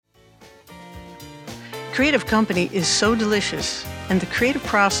creative company is so delicious, and the creative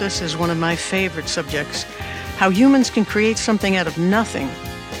process is one of my favorite subjects. How humans can create something out of nothing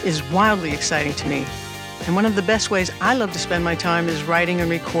is wildly exciting to me. And one of the best ways I love to spend my time is writing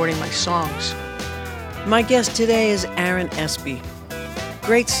and recording my songs. My guest today is Espe.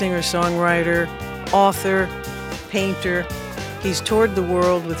 Great singer-songwriter, author, painter. He's toured the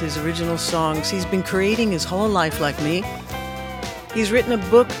world with his original songs. He's been creating his whole life like me. He's written a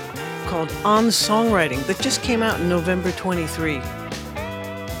book called On Songwriting that just came out in November 23.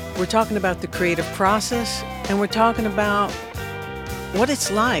 We're talking about the creative process, and we're talking about what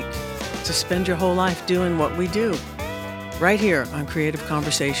it's like to spend your whole life doing what we do, right here on Creative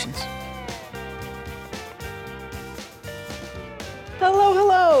Conversations. Hello,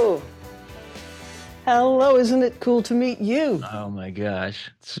 hello. Hello, isn't it cool to meet you? Oh my gosh.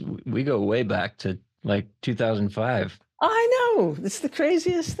 We go way back to like 2005. I know, it's the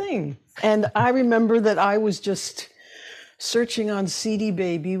craziest thing. And I remember that I was just searching on CD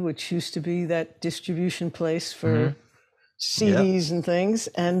Baby, which used to be that distribution place for CDs and things.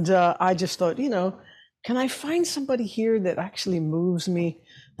 And I just thought, can I find somebody here that actually moves me,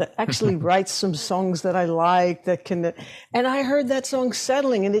 that actually writes some songs that I like, that can, and I heard that song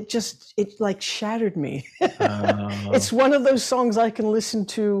Settling, and it like shattered me. It's one of those songs I can listen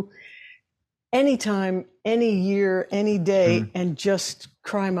to anytime, any year, any day, and just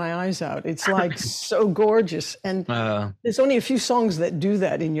cry my eyes out. It's like so gorgeous. And there's only a few songs that do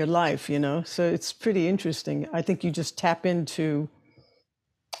that in your life, so it's pretty interesting. I think you just tap into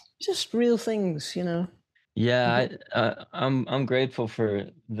just real things, Yeah, I'm grateful for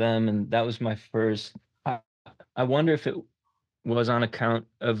them, and that was my first. I wonder if it was on account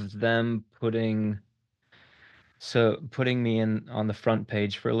of them putting me in on the front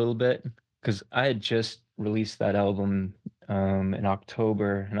page for a little bit, because I had just released that album in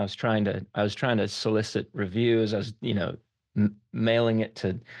October, and I was trying to solicit reviews. I was mailing it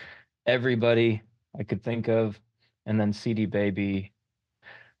to everybody I could think of, and then CD Baby,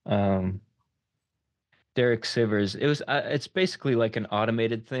 Derek Sivers. It's basically like an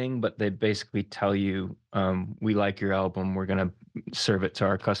automated thing, but they basically tell you, we like your album, we're gonna serve it to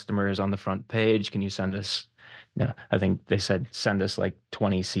our customers on the front page. Can you send us? I think they said send us like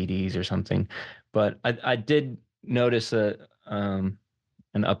 20 CDs or something. But I did notice an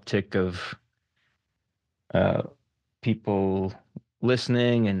uptick of people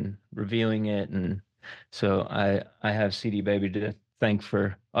listening and reviewing it, and so I have CD Baby to thank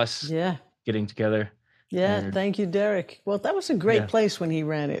for us getting together. Yeah, thank you, Derek. Well, that was a great place when he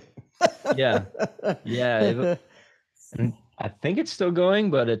ran it. Yeah. And I think it's still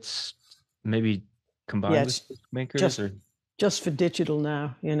going, but it's maybe combined with makers just for digital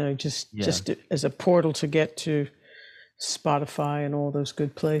now, just as a portal to get to Spotify and all those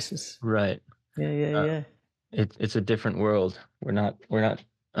good places. Right. Yeah. It's a different world. We're not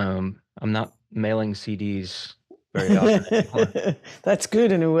I'm not mailing CDs very often anymore. That's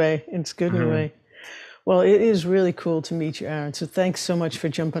good in a way. It's good in a way. Well, it is really cool to meet you, Aaron. So thanks so much for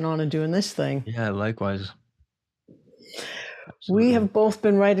jumping on and doing this thing. Yeah, likewise. Absolutely. We have both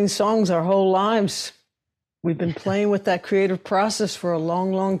been writing songs our whole lives. We've been playing with that creative process for a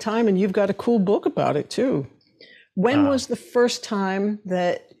long, long time, and you've got a cool book about it too. When was the first time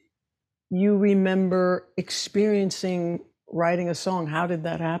that you remember experiencing writing a song? How did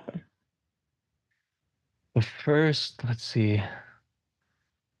that happen? The first, let's see.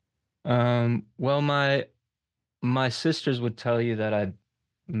 Well, my sisters would tell you that I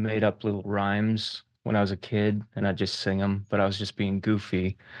made up little rhymes when I was a kid, and I'd just sing them, but I was just being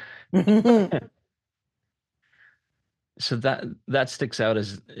goofy. So that sticks out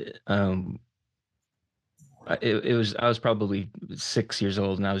as I was probably 6 years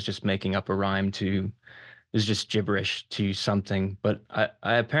old, and I was just making up a rhyme it was just gibberish to something. But I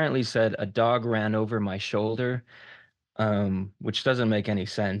apparently said a dog ran over my shoulder, which doesn't make any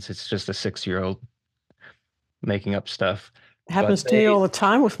sense. It's just a 6-year-old making up stuff. Happens to me all the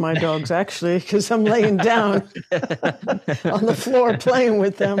time with my dogs, actually, because I'm laying down on the floor playing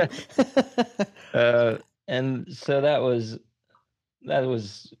with them. And so that was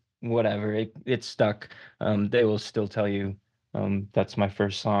whatever. It stuck. They will still tell you that's my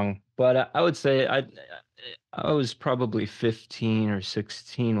first song. But I would say I was probably 15 or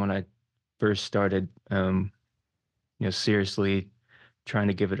 16 when I first started seriously trying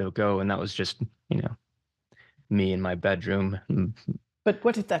to give it a go, and that was just me in my bedroom. But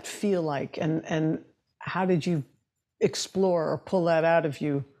what did that feel like, and how did you explore or pull that out of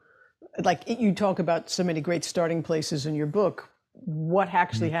you? Like, you talk about so many great starting places in your book. What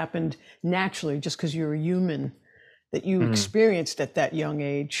actually happened naturally, just because you're a human, that you experienced at that young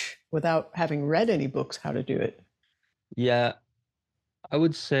age? without having read any books how to do it? Yeah, I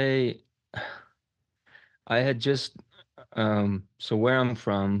would say I had just so where I'm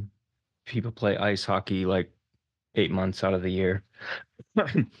from, people play ice hockey like 8 months out of the year.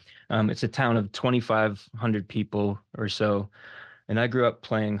 It's a town of 2,500 people or so, and I grew up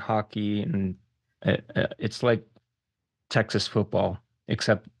playing hockey, and it's like Texas football,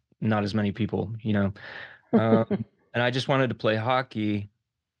 except not as many people, you know. Um, and I just wanted to play hockey,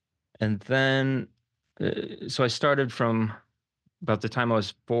 and then so I started from about the time I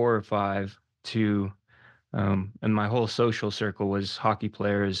was 4 or 5 to, and my whole social circle was hockey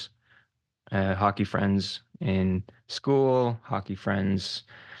players, hockey friends in school, hockey friends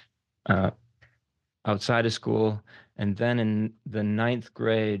uh, outside of school. And then in the ninth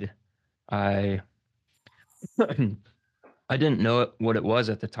grade, I I didn't know what it was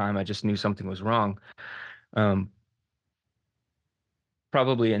at the time. I just knew something was wrong. Um,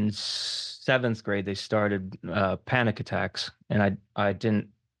 Probably in seventh grade, they started panic attacks, and I didn't.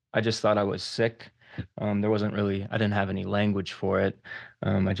 I just thought I was sick. There wasn't really. I didn't have any language for it.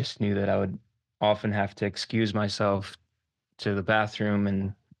 I just knew that I would often have to excuse myself to the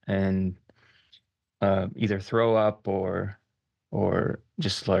bathroom and either throw up or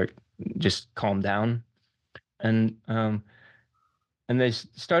just calm down. And they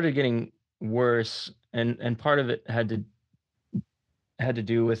started getting worse, and part of it had to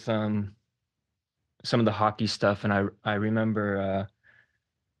do with some of the hockey stuff. And I remember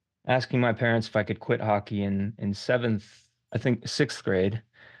asking my parents if I could quit hockey in seventh, I think sixth grade.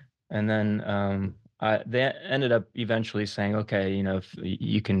 And then they ended up eventually saying, okay, if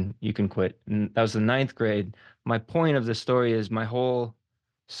you can quit. And that was the ninth grade. My point of the story is my whole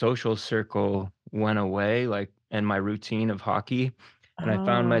social circle went away, like, and my routine of hockey. And I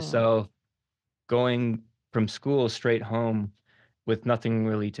found Oh. myself going from school straight home with nothing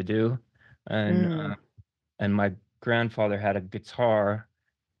really to do. And Mm. and my grandfather had a guitar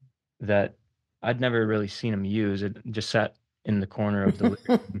that I'd never really seen him use. It just sat in the corner of the living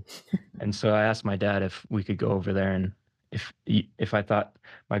room. And so I asked my dad if we could go over there and if I thought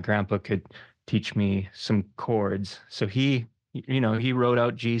my grandpa could teach me some chords. So he wrote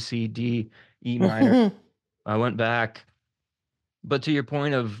out G, C, D, E minor. I went back. But to your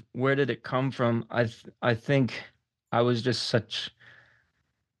point of where did it come from, I think I was just such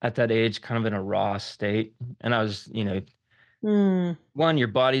at that age kind of in a raw state. And I was, Mm. one, your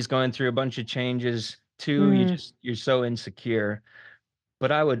body's going through a bunch of changes. Two, Mm. you're so insecure.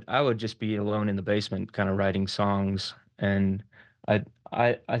 But I would just be alone in the basement kind of writing songs. And I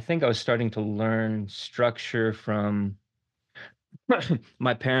I think I was starting to learn structure from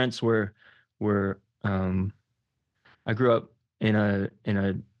my parents were I grew up in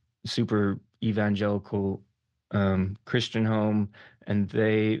a super evangelical Christian home,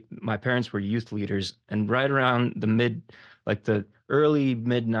 and my parents were youth leaders. And right around like the early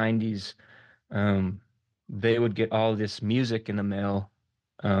mid '90s, um, they would get all this music in the mail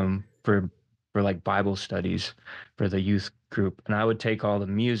for like Bible studies for the youth group, and I would take all the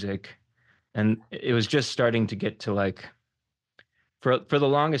music, and it was just starting to get to like for the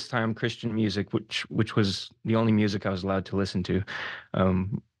longest time Christian music, which was the only music I was allowed to listen to,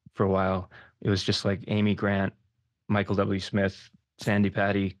 for a while. It was just like Amy Grant, Michael W. Smith, Sandy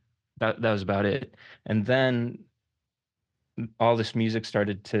Patty. That was about it. And then all this music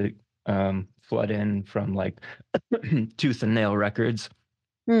started to flood in from like Tooth and Nail Records,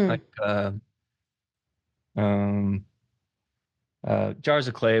 Mm. like um, Jars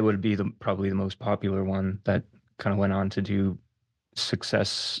of Clay would be probably the most popular one that kind of went on to do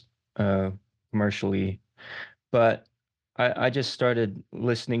success uh, commercially. But I just started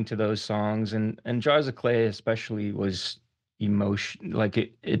listening to those songs, and Jars of Clay especially was emotion, like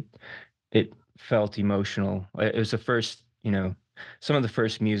it felt emotional. It was the first, some of the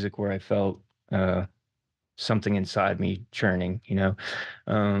first music where I felt something inside me churning.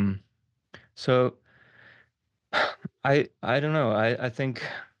 Um, so I don't know. I think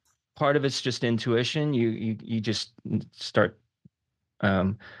part of it's just intuition. You just start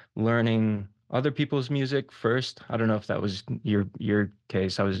um, learning other people's music first. I don't know if that was your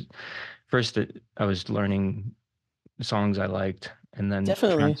case. I was learning songs I liked, and then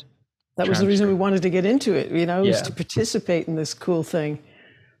Definitely. That was the reason we transfer. wanted to get into it, was to Yeah, participate in this cool thing,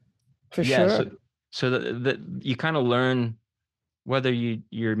 for yeah. sure. So that you kind of learn whether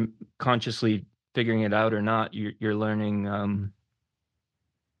you're consciously figuring it out or not. You're learning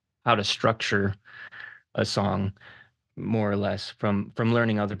how to structure a song more or less from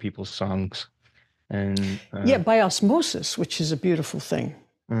learning other people's songs. And Yeah, by osmosis, which is a beautiful thing.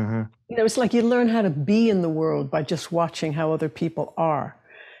 mhm. It's like you learn how to be in the world by just watching how other people are.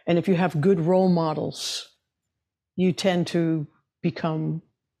 And if you have good role models, you tend to become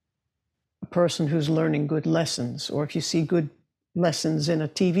a person who's learning good lessons. Or if you see good lessons in a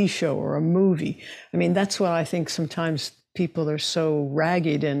TV show or a movie, I mean, that's why I think sometimes people are so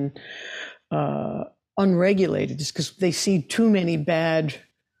ragged and unregulated, is because they see too many bad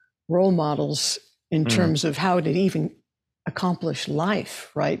role models in terms of how to even accomplish life,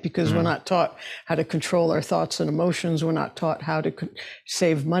 right? Because we're not taught how to control our thoughts and emotions. We're not taught how to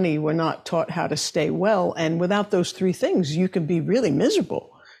save money. We're not taught how to stay well. And without those three things, you can be really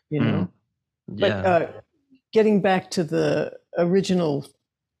miserable, you know? Yeah. But getting back to the original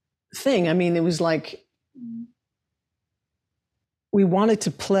thing, I mean, it was like we wanted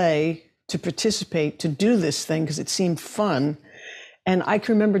to play, to participate, to do this thing because it seemed fun. And I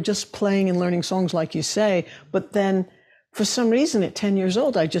can remember just playing and learning songs, like you say, but then for some reason at 10 years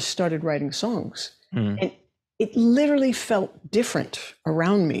old, I just started writing songs. And it literally felt different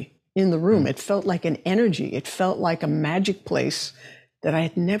around me in the room. It felt like an energy. It felt like a magic place that I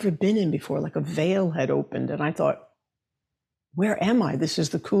had never been in before, like a veil had opened. And I thought, where am I? This is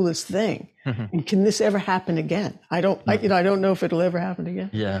the coolest thing. And can this ever happen again? I don't know if it'll ever happen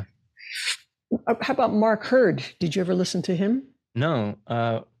again. Yeah. How about Mark Hurd? Did you ever listen to him? No.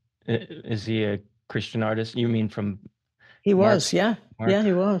 Is he a Christian artist? You mean from He Mark? was, yeah. Yeah,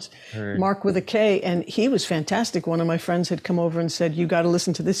 he was. Hurd. Mark with a K, and he was fantastic. One of my friends had come over and said, you got to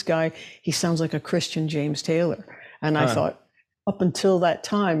listen to this guy. He sounds like a Christian James Taylor. And I thought, up until that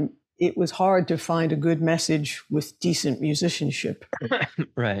time, it was hard to find a good message with decent musicianship.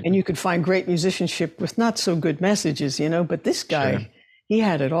 Right. And you could find great musicianship with not so good messages, you know, but this guy, he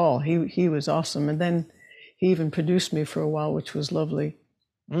had it all. He was awesome. And then he even produced me for a while, which was lovely.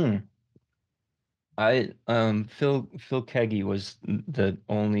 Phil Keggy was the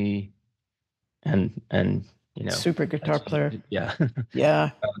only and you know, super guitar player. Yeah.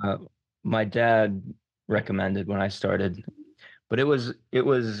 Yeah. My dad recommended when I started, but it was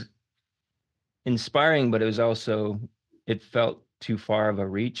inspiring, but it was also, it felt too far of a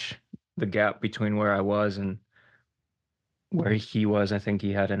reach, the gap between where I was and where he was. I think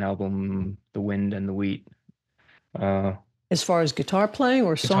he had an album, The Wind and the Wheat. As far as guitar playing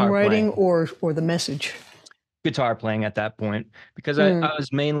or Guitar songwriting playing. or the message? Guitar playing at that point, because I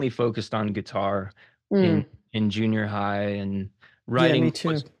was mainly focused on guitar in junior high, and writing me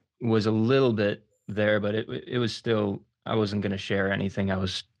too. was a little bit there, but it was still, I wasn't going to share anything. I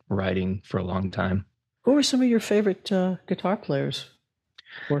was writing for a long time. Who are some of your favorite guitar players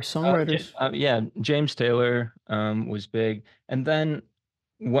or songwriters? Yeah, James Taylor was big. And then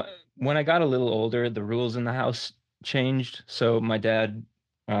when I got a little older, the rules in the house changed. So my dad,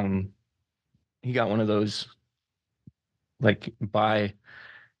 he got one of those, like,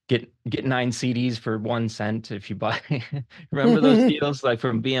 get 9 CDs for 1 cent if you buy. Remember those deals, like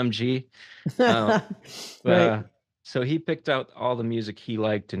from BMG? Right. So he picked out all the music he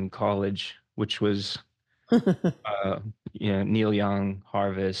liked in college, which was Neil Young,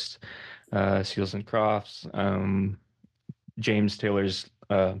 Harvest, Seals and Crofts, James Taylor's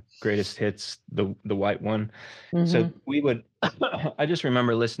greatest hits, the white one. So we would I just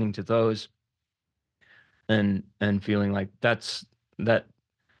remember listening to those and feeling like this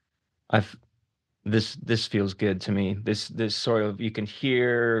feels good to me. This sort of, you can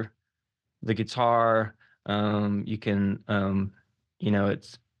hear the guitar, you can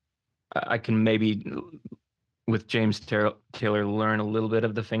it's, I can maybe with James Taylor learn a little bit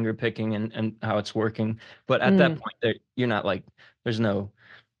of the finger picking and how it's working. But at that point, you're not like, there's no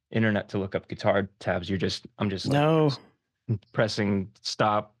internet to look up guitar tabs. I'm just like pressing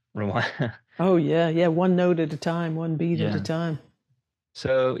stop, rewind. Oh yeah, one note at a time, one beat at a time.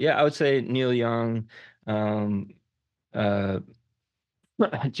 So yeah, I would say Neil Young,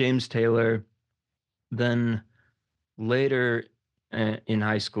 James Taylor. Then later in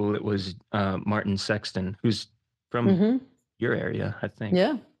high school, it was Martin Sexton, who's from your area, I think.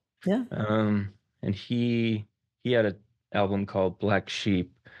 Yeah. And he had an album called Black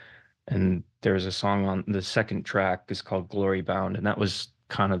Sheep, and there was a song on the second track is called Glory Bound, and that was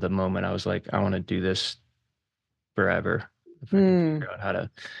kind of the moment I was like, I want to do this forever. If I can figure out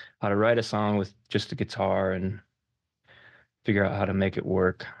how to write a song with just a guitar and figure out how to make it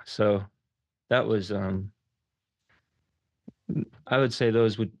work. So that was I would say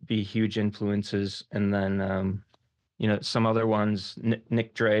those would be huge influences. And then some other ones,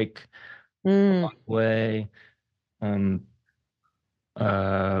 Nick Drake, Way, Denison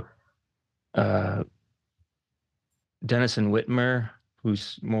Whitmer,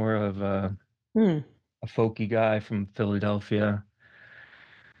 who's more of a folky guy from Philadelphia.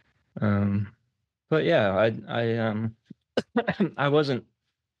 But yeah, I wasn't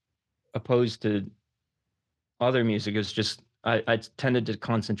opposed to other music, is just I tended to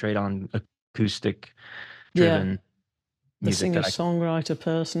concentrate on acoustic Yeah, driven the music that I singer-songwriter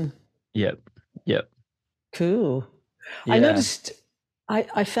person. yep, yep, Cool. I yeah, noticed,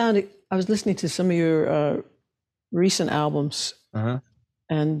 I found it, I was listening to some of your recent albums, uh-huh,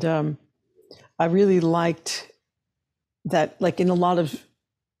 and I really liked that, like in a lot of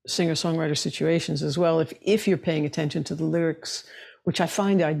singer-songwriter situations as well, if you're paying attention to the lyrics, which I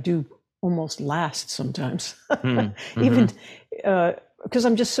find I do almost last sometimes, even mm-hmm, because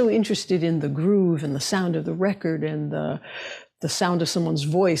I'm just so interested in the groove and the sound of the record and the sound of someone's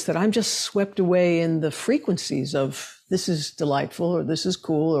voice that I'm just swept away in the frequencies of this is delightful or this is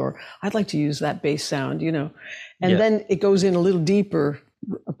cool or I'd like to use that bass sound, you know. And yeah, then it goes in a little deeper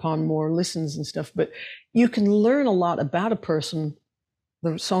upon more listens and stuff. But you can learn a lot about a person,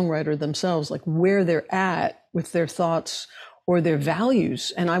 the songwriter themselves, like where they're at with their thoughts or their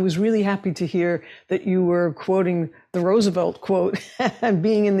values. And I was really happy to hear that you were quoting the Roosevelt quote and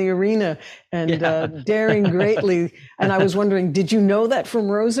being in the arena and yeah. daring greatly. And I was wondering, did you know that from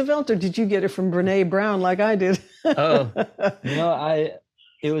Roosevelt or did you get it from Brene Brown like I did? Oh, I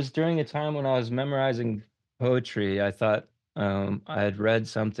it was during a time when I was memorizing poetry. I thought I had read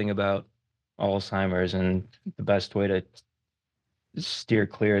something about Alzheimer's, and the best way to steer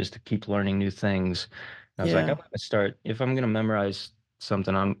clear is to keep learning new things. I was like, Yeah. I'm gonna start, if I'm gonna memorize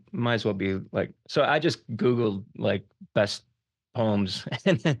something, I might as well be like, so I just Googled like best poems,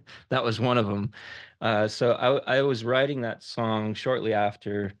 and that was one of them. So I was writing that song shortly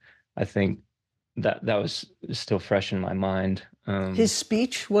after. I think that was still fresh in my mind. His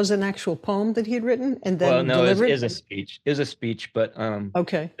speech was an actual poem that he had written and Well, then no, delivered. is a speech, is a speech, but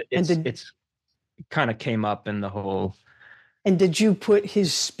Okay. it's it's kind of came up in the whole. And did you put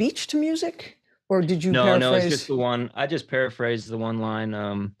his speech to music or did you No, it's just paraphrase? the one. I just paraphrased the one line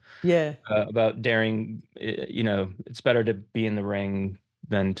Yeah. about daring. It's better to be in the ring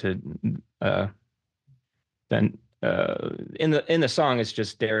than to uh, than in the song. It's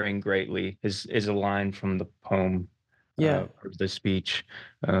just daring greatly is a line from the poem Yeah. or the speech.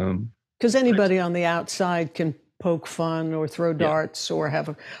 Um, Because but it's, anybody on the outside can poke fun or throw yeah, darts or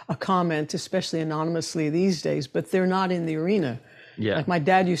have a comment, especially anonymously these days, but they're not in the arena. yeah, Like my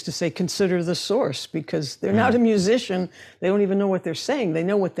dad used to say, consider the source because they're not mm, a musician. They don't even know what they're saying. They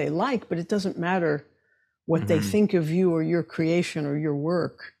know what they like, but it doesn't matter what they hmm, think of you or your creation or your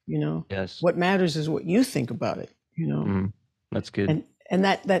work, you know. yes, What matters is what you think about it, you know. mm, that's good. And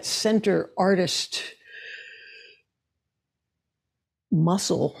that center artist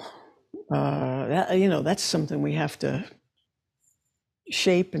muscle, you know, that's something we have to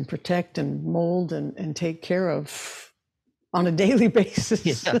shape and protect and mold and take care of on a daily Yeah,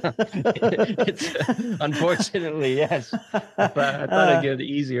 basis. it's unfortunately yes. I thought I'd get it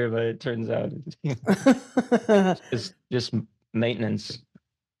easier, but it turns out it's just maintenance.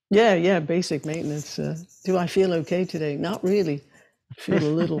 Yeah, yeah, basic maintenance. Do I feel okay today? Not really. I feel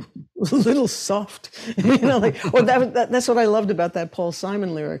a little, a little soft. You know, like, well, that's what I loved about that Paul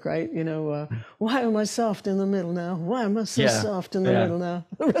Simon lyric, right? You know, why am I soft in the middle now? Why am I so Yeah, soft in the yeah, middle now?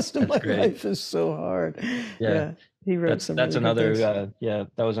 The rest of that's my great. life is so hard. Yeah, Yeah, he wrote some that's really good another. things. Yeah,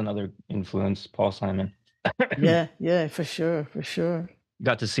 that was another influence. Paul Simon. Yeah, yeah, for sure, for sure.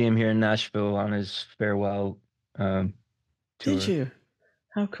 Got to see him here in Nashville on his farewell um, Did tour. you?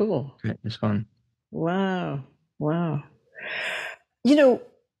 How cool. It was fun. Wow, wow. You know,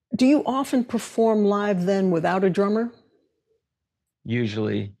 do you often perform live then without a drummer?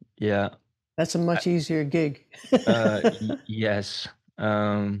 Usually, yeah. That's a much easier gig. Yes.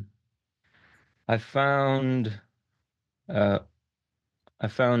 Um, I found. Uh, I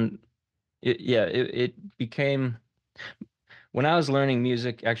found it. Yeah, it became when I was learning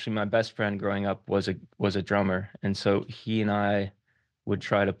music. Actually, my best friend growing up was a drummer, and so he and I would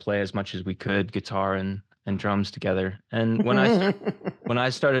try to play as much as we could, guitar and drums together. And when I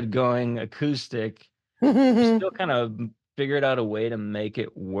started going acoustic, I still kind of figured out a way to make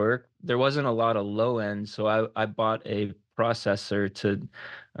it work. There wasn't a lot of low end, so I bought a processor to.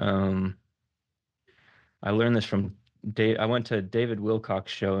 Um, I learned this from Dave. I went to David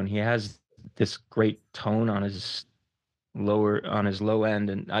Wilcock's show, and he has this great tone on his low end,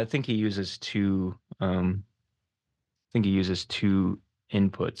 and I think he uses two. I think he uses two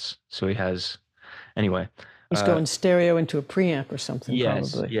inputs, so he has anyway. He's Uh, going stereo into a preamp or something,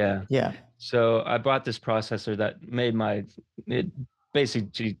 yes, probably. yeah. Yeah. So I bought this processor that made it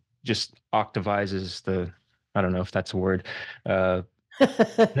basically just octavizes I don't know if that's a word, uh,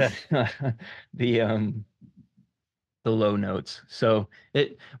 the the low notes. So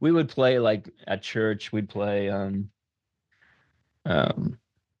we would play like at church, um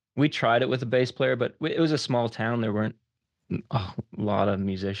we tried it with a bass player, but it was a small town. There weren't a lot of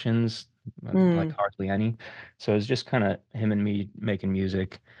musicians, like Mm. hardly any. So it was just kind of him and me making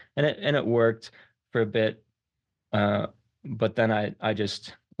music, and it worked for a bit. Uh, but then I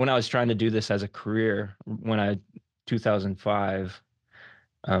just when I was trying to do this as a career, 2005,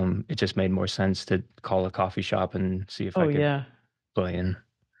 it just made more sense to call a coffee shop and see if Oh I could yeah. play in.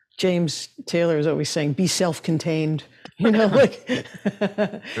 James Taylor is always saying, be self-contained, like be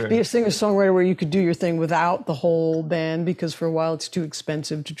Sure. a singer-songwriter where you could do your thing without the whole band, because for a while it's too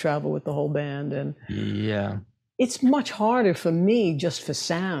expensive to travel with the whole band. And Yeah. it's much harder for me just for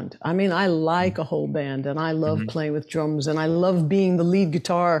sound. I mean, I like a whole band and I love Mm-hmm. playing with drums and I love being the lead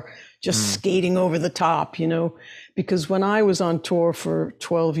guitar, just Mm. skating over the top, because when I was on tour for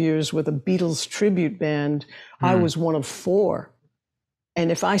 12 years with a Beatles tribute band, I Mm. was one of four. And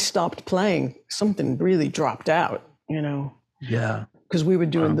if I stopped playing, something really dropped out, Yeah. because we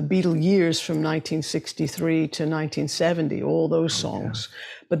were doing Wow. the Beatle years from 1963 to 1970, all those Okay. songs.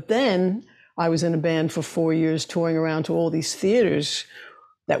 But then I was in a band for 4 years touring around to all these theaters.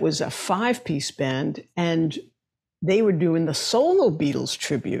 That was a 5-piece band, and they were doing the solo Beatles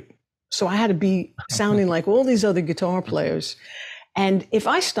tribute. So I had to be sounding like all these other guitar players. And if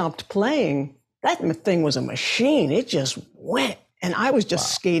I stopped playing, that thing was a machine. It just went. And I was just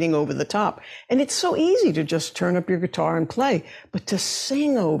Wow. skating over the top. And it's so easy to just turn up your guitar and play, but to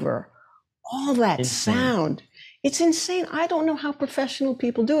sing over all that Insane. sound, it's insane. I don't know how professional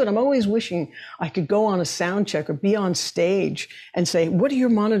people do it. I'm always wishing I could go on a sound check or be on stage and say, what are your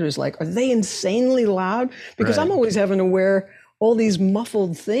monitors like? Are they insanely loud? Because I'm Right. always having to wear all these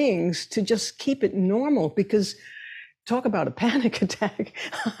muffled things to just keep it normal, because talk about a panic attack.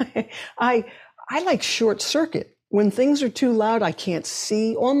 I, I like short circuit. When things are too loud, I can't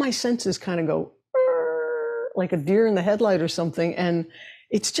see. All my senses kind of go like a deer in the headlight or something. And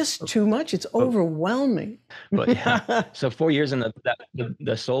it's just too much. It's But, overwhelming. but yeah. So 4 years in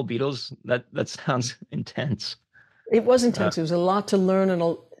the Soul Beatles, that sounds intense. It was Uh, intense. It was a lot to learn, and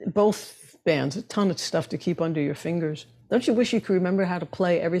both bands, a ton of stuff to keep under your fingers. Don't you wish you could remember how to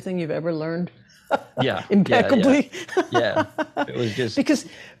play everything you've ever learned yeah. Yeah. Yeah. impeccably? Yeah. It was just Because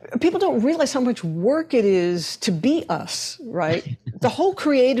people don't realize how much work it is to be us, right? The whole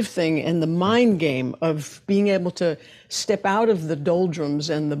creative thing and the mind game of being able to step out of the doldrums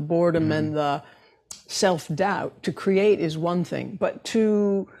and the boredom Mhm. and the self-doubt to create is one thing, but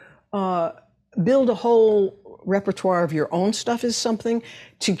to uh, build a whole repertoire of your own stuff is something.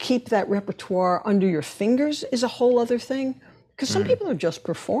 To keep that repertoire under your fingers is a whole other thing. Because some Mm. people are just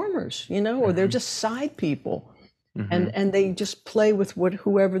performers, or they're Mhm. just side people, and Mhm. they just play with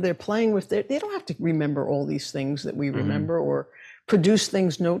whoever they're playing with. They don't have to remember all these things that we Mhm. remember, or produce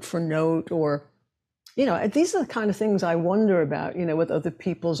things note for note, or these are the kind of things I wonder about, with other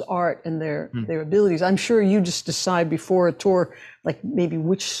people's art and their Mm. their abilities. I'm sure you just decide before a tour, like maybe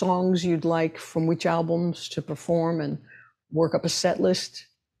which songs you'd like from which albums to perform and work up a set list.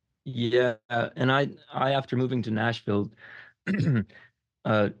 Yeah, and I after moving to Nashville,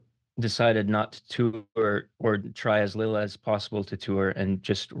 uh, decided not to tour or try as little as possible to tour and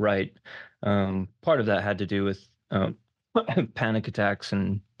just write. Part of that had to do with panic attacks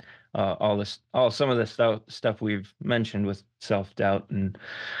and all some of the stuff we've mentioned with self-doubt and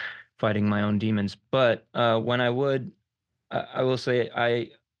fighting my own demons. But when I will say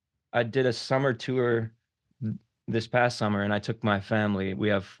I did a summer tour this past summer, and I took my family. We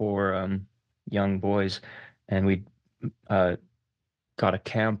have four young boys, and we uh, got a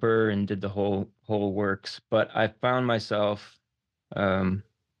camper and did the whole works. But I found myself um,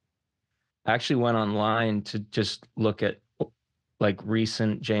 actually went online to just look at like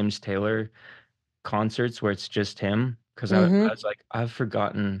recent James Taylor concerts where it's just him, because I Mm-hmm. was like, I've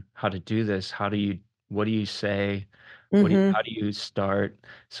forgotten how to do this. What do you say? How Mm-hmm. do you start?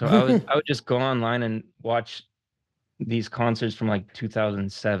 So I would just go online and watch these concerts from like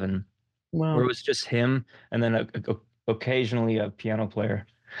 2007 where it Wow. was just him and then occasionally a piano player.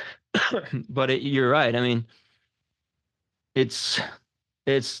 But you're right. I mean, it's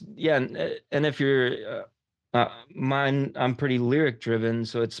yeah, and if you're mine, I'm pretty lyric driven,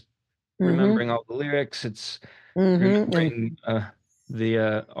 so it's Mm-hmm. remembering all the lyrics. It's Mm-hmm. remembering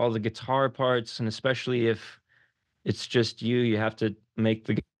the all the guitar parts, and especially if it's just you have to make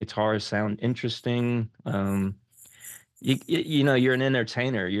the guitar sound interesting. You're an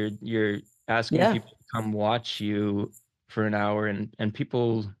entertainer. You're asking Yeah. people to come watch you for an hour, and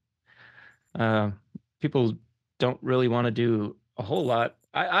uh people don't really want to do a whole lot.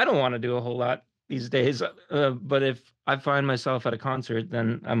 I don't want to do a whole lot these days. But if I find myself at a concert,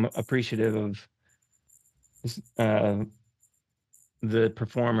 then I'm appreciative of uh the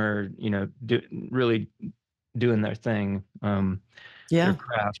performer, really doing their thing, their Yeah.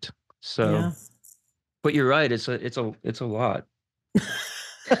 craft. So, Yeah. but you're right. It's a lot.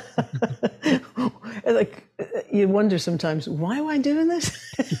 Like you wonder sometimes, why am I doing this?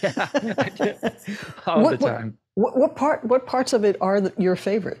 Yeah, I do. All the What time. what parts of it are your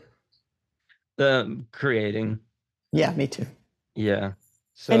favorite? The creating. Yeah, me too. Yeah.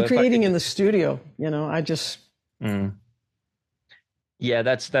 So And if I creating could in the just, studio, I just mm, yeah,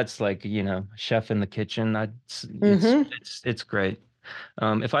 that's like, chef in the kitchen. mm-hmm. It's great.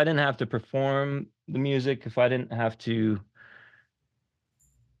 If I didn't have to perform the music, if I didn't have to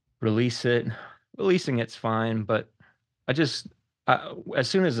release it, releasing it's fine, but I just as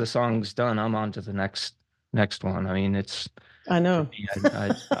soon as the song's done, I'm on to the next one. I mean, it's I for know. me.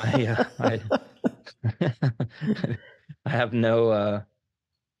 I have no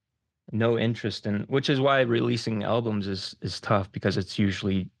interest in, which is why releasing albums is tough because it's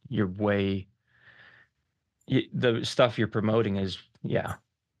usually the stuff you're promoting is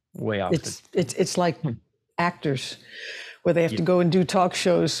way off the. It's like actors where they have Yeah, to go and do talk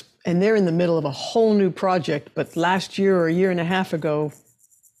shows and they're in the middle of a whole new project, but last year or a year and a half ago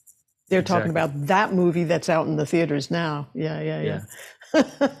they're talking exactly. about that movie that's out in the theaters now. Yeah. Yeah.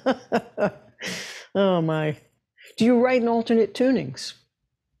 Oh my. Do you write in alternate tunings?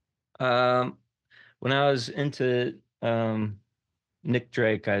 Um, when I was into Nick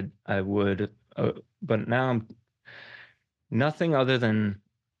Drake, I would, but now I'm nothing other than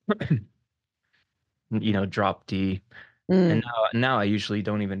drop D. And Mm. now I usually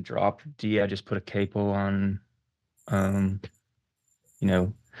don't even drop D. I just put a capo on, um, you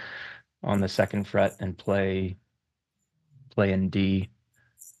know, on the second fret and play in D.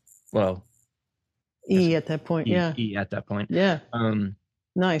 Well, I guess E at that point. E Yeah. E at that point. Yeah. Um,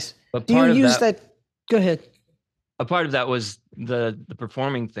 Nice. but Do you use that? Go ahead. a part of that was the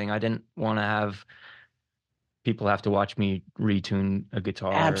performing thing. I didn't want to have people have to watch me retune a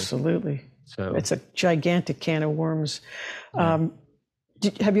guitar. Absolutely. So It's a gigantic can of worms. yeah, Um,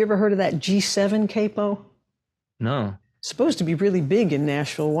 have you ever heard of that G7 capo? no. Supposed to be really big in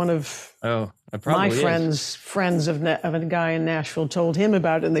Nashville. One of Oh, it my probably is. friends of a guy in Nashville told him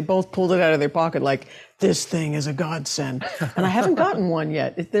about it, and they both pulled it out of their pocket like, this thing is a godsend. And I haven't gotten one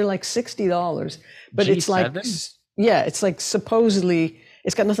yet. They're like $60, but it's like, G7? yeah, it's like supposedly,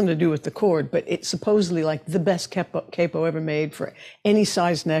 it's got nothing to do with the chord, but it's supposedly like the best capo ever made for any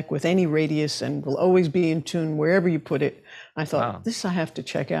size neck with any radius and will always be in tune wherever you put it. I thought, Wow. this I have to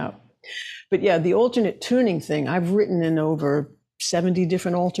check out. But yeah, the alternate tuning thing, I've written in over 70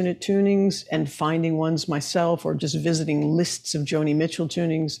 different alternate tunings and finding ones myself or just visiting lists of Joni Mitchell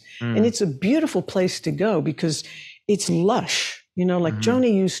tunings. And it's a beautiful place to go because it's lush. Like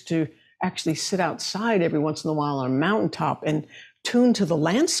Joni used to actually sit outside every once in a while on a mountaintop and tune to the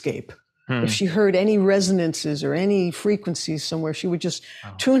landscape. If she heard any resonances or any frequencies somewhere, she would just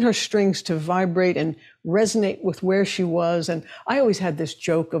tune her strings to vibrate and resonate with where she was. And I always had this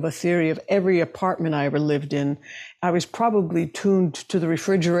joke of a theory of every apartment I ever lived in, I was probably tuned to the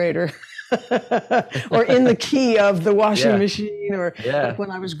refrigerator or in the key of the washing machine, or like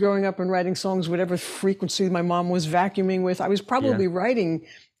when I was growing up and writing songs, whatever frequency my mom was vacuuming with, I was probably writing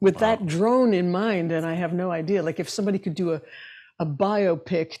with that drone in mind. And I have no idea. Like if somebody could do a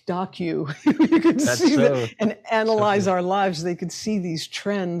biopic docu, you could see that and analyze our lives. They could see these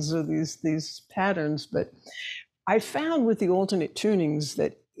trends or these patterns. But I found with the alternate tunings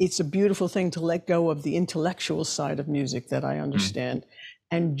that it's a beautiful thing to let go of the intellectual side of music that I understand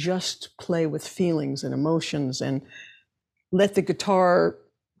and just play with feelings and emotions and let the guitar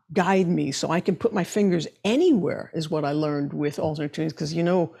guide me so I can put my fingers anywhere is what I learned with alternate tunings, because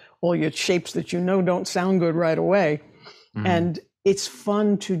all your shapes that don't sound good right away. And it's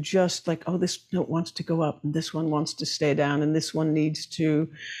fun to just like, oh, this note wants to go up, and this one wants to stay down, and this one needs to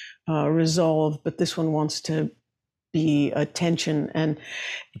resolve, but this one wants to be a tension. And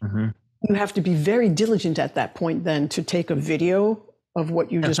you have to be very diligent at that point then to take a video of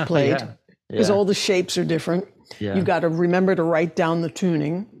what you just played, because all the shapes are different. You've got to remember to write down the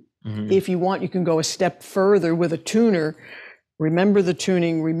tuning. If you want, you can go a step further with a tuner. Remember the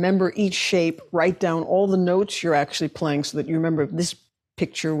tuning, remember each shape, write down all the notes you're actually playing so that you remember this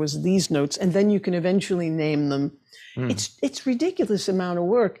picture was these notes, and then you can eventually name them. It's ridiculous amount of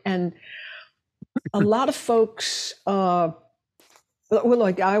work. And a lot of folks,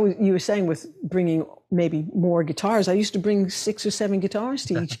 like you were saying with bringing maybe more guitars, I used to bring 6 or 7 guitars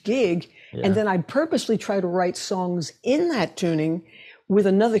to each gig, and then I'd purposely try to write songs in that tuning with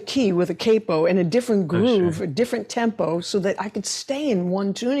another key, with a capo and a different groove, a different tempo, so that I could stay in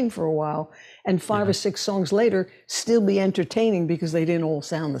one tuning for a while and 5 or 6 songs later still be entertaining because they didn't all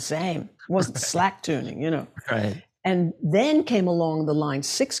sound the same. It wasn't slack tuning, you know. Right. And then came along the Line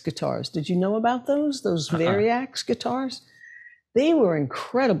 6 guitars. Did you know about those? Those Variax guitars? They were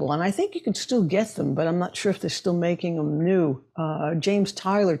incredible, and I think you can still get them, but I'm not sure if they're still making them new. James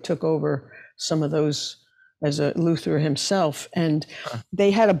Tyler took over some of those as a luthier himself, and they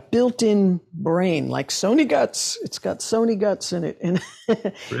had a built-in brain, like Sony Guts. It's got Sony Guts in it, and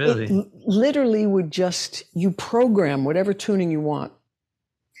Really? it literally would just, you program whatever tuning you want.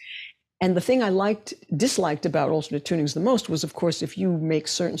 And the thing I disliked about alternate tunings the most was, of course, if you make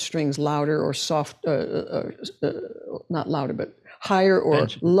certain strings louder or soft, not louder, but higher or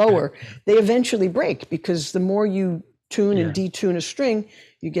lower, they eventually break, because the more you tune and detune a string,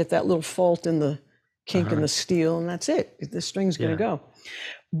 you get that little fault in the kink in the steel, and that's it. The string's going to go.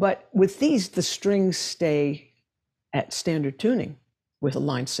 But with these, the strings stay at standard tuning with a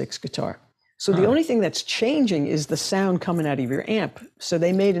Line 6 guitar. So the only thing that's changing is the sound coming out of your amp. So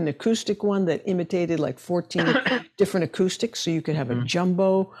they made an acoustic one that imitated like 14 different acoustics. So you could have a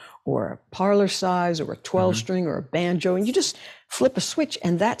jumbo or a parlor size or a 12 string or a banjo, and you just flip a switch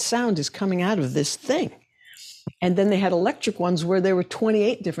and that sound is coming out of this thing. And then they had electric ones where there were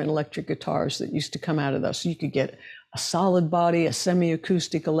 28 different electric guitars that used to come out of those. So you could get a solid body, a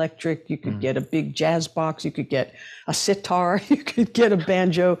semi-acoustic electric, you could get a big jazz box, you could get a sitar, you could get a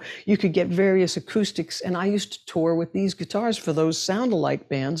banjo, you could get various acoustics. And I used to tour with these guitars for those sound-alike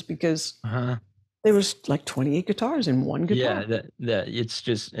bands, because there was like 28 guitars in one guitar. Yeah, it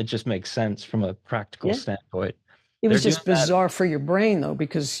just makes sense from a practical standpoint. It was just bizarre for your brain, though,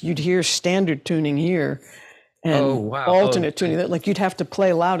 because you'd hear standard tuning here and alternate tuning. Like, you'd have to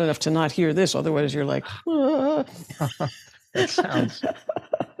play loud enough to not hear this, otherwise you're like, that sounds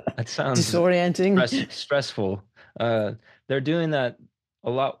disorienting, stressful. They're doing that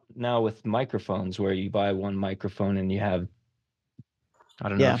a lot now with microphones, where you buy one microphone and you have, I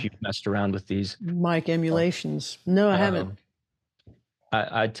don't know if you've messed around with these mic emulations. No, I haven't.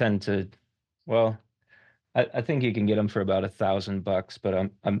 I tend to, well, I think you can get them for about $1,000, but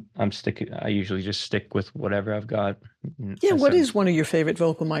I usually just stick with whatever I've got. Yeah, what is one of your favorite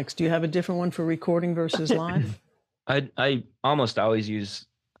vocal mics? Do you have a different one for recording versus live? I almost always use,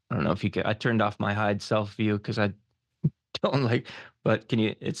 I don't know if you can, I turned off my hide self view because I don't like, but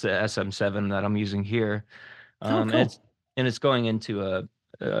it's the SM7 that I'm using here. Cool. It's going into a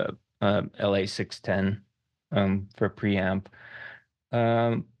LA610 for preamp.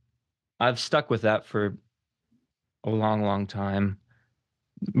 I've stuck with that for a long time.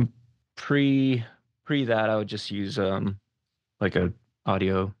 Pre that, I would just use like a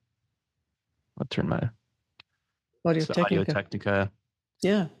audio. I'll turn my Audio Technica.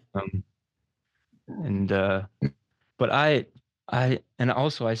 Yeah. But I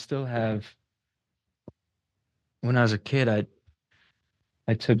still have, when I was a kid,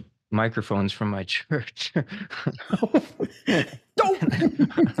 I took microphones from my church. Don't.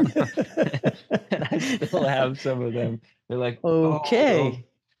 And I still have some of them. They're like, okay.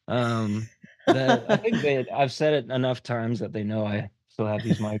 I think I've said it enough times that they know I still have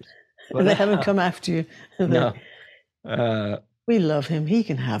these mics. But they haven't come after you. No. We love him. He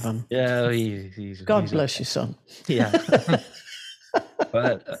can have them. Yeah, God bless you, son. Yeah.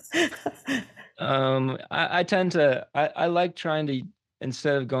 But I tend to, I like trying to,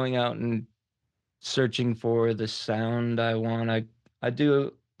 instead of going out and searching for the sound I want, I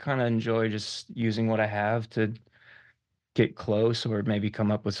do kind of enjoy just using what I have to get close, or maybe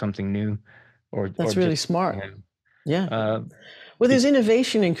come up with something new. That's really smart. Yeah. Well, there's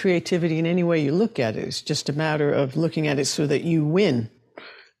innovation and creativity in any way you look at it. It's just a matter of looking at it so that you win,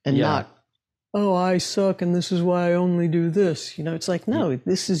 and not, oh, I suck and this is why I only do this. You know, it's like, no,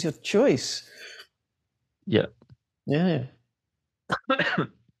 this is your choice. Yeah. Yeah.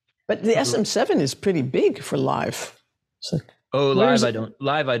 But the SM7 is pretty big for live. So live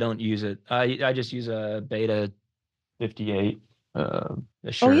I don't use it. I just use a Beta 58. Shure.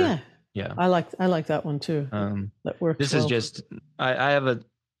 Oh yeah. Yeah. I like that one too. That works. This is just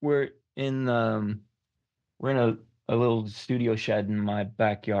we're in a little studio shed in my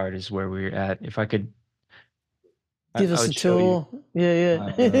backyard is where we're at. If I could give us a tool.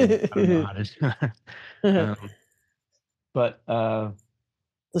 Yeah. I don't know how to but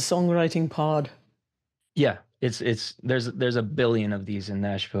the songwriting pod. Yeah, there's a billion of these in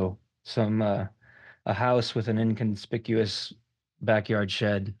Nashville. Some a house with an inconspicuous backyard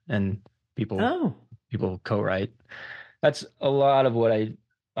shed, and people co-write. That's a lot of what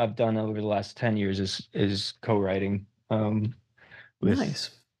I've done over the last 10 years is co-writing.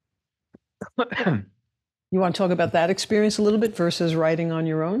 Nice. You want to talk about that experience a little bit versus writing on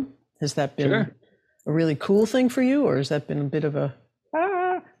your own? Has that been Sure. a really cool thing for you, or has that been a bit of a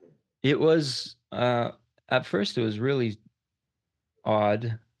ah? It was at first it was really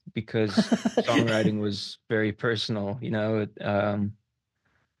odd because songwriting was very personal,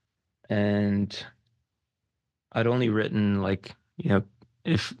 and I'd only written like,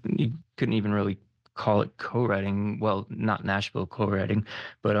 if you couldn't even really call it co-writing, well, not Nashville co-writing,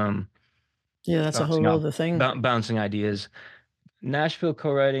 but Yeah, that's a bouncing whole off other thing. bouncing ideas. Nashville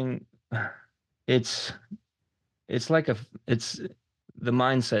co-writing, it's it's like a it's the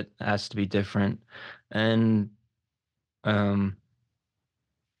mindset has to be different, and um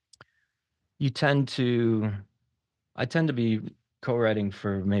you tend to I tend to be co-writing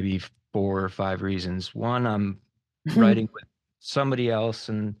for maybe 4 or 5 reasons. One, I'm writing with somebody else,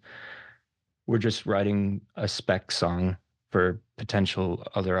 and we're just writing a spec song for potential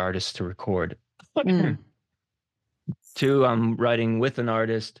other artists to record. Mm. Two, I'm writing with an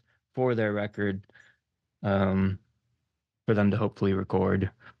artist for their record, um, for them to hopefully record.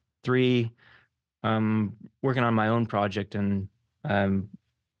 Three, I'm working on my own project, and um,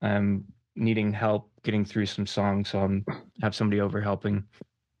 I'm needing help getting through some songs, so I'm have somebody over helping.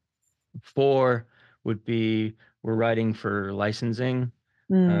 Four would be we're writing for licensing,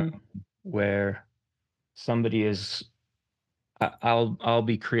 uh, Mm. where somebody is I'll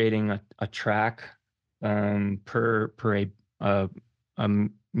be creating a track per a, a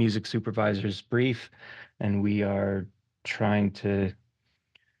music supervisor's brief, and we are trying to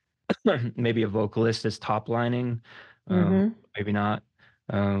maybe a vocalist is top lining, Mm-hmm. maybe not.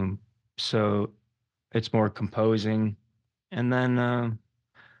 Um, so it's more composing, and then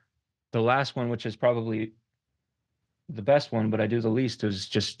the last one, which is probably the best one, but I do the least, is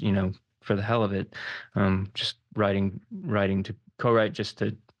just for the hell of it, just writing to co-write just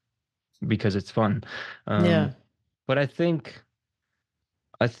to because it's fun. Yeah. But I think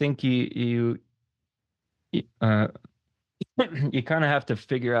you you kind of have to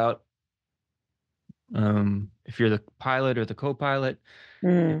figure out if you're the pilot or the co-pilot, if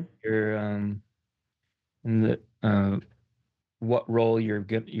Mm. you're in the what role you're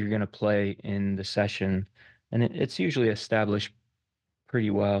gonna play in the session, and it's usually established pretty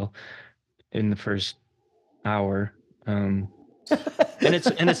well in the first hour. Um, and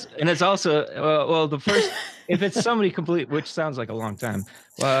it's also well the first if it's somebody complete, which sounds like a long time,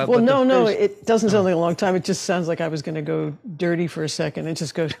 Well, but the no, no, first it doesn't oh, sound like a long time. It just sounds like I was going to go dirty for a second and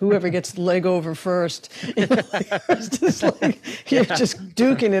just go, whoever gets the leg over first. It's just like you're yeah, just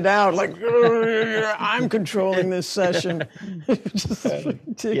duking it out, like, I'm controlling this session. It's just yeah,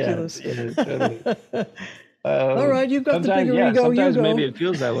 ridiculous. yeah, totally. All right, you've got the Sometimes, bigger yeah, ego, you sometimes maybe go. it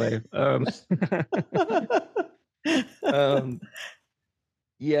feels that way. Um,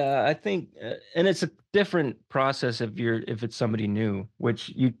 yeah, I think, and it's a different process if it's somebody new,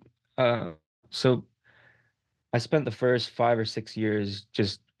 which uh, so I spent the first 5 or 6 years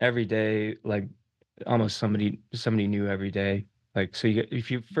just every day, like almost somebody new every day. Like, so if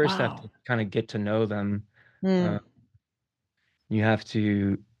you first have to Wow. kind of get to know them, Mm. uh, you have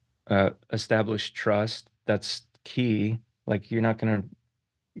to establish trust. That's key. Like,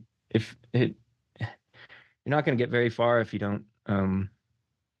 if it, you're not gonna get very far if you don't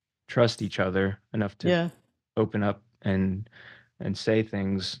trust each other enough to Yeah. open up and say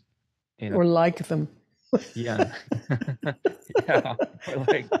things in a Or like them. yeah yeah or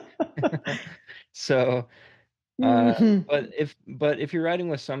like so Hmm. but if you're writing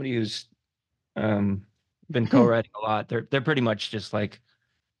with somebody who's um been Yeah, co-writing a lot, they're pretty much just like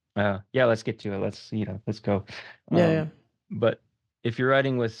yeah, let's get to it, let's go. yeah. But if you're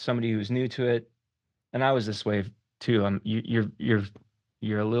writing with somebody who's new to it, and I was this way too,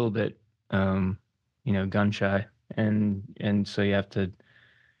 you're a little bit um gun shy, and so you have to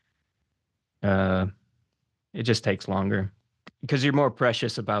uh it just takes longer because you're more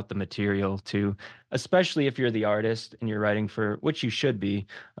precious about the material too, especially if you're the artist and you're writing for, which you should be.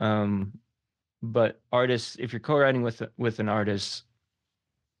 Um, but artists, if you're co-writing with an artist,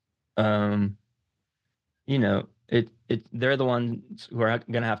 um, it they're the ones who are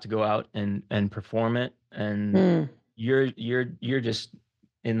gonna have to go out and perform it, and Mm. you're just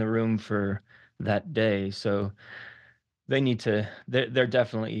in the room for that day. So they're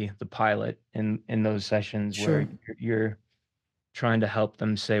definitely the pilot in those sessions where Sure. you're trying to help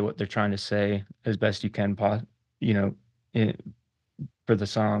them say what they're trying to say as best you can, you know, I for the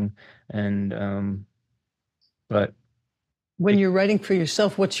song. And but When it, you're writing for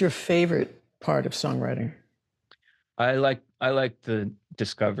yourself, what's your favorite part of songwriting? I like the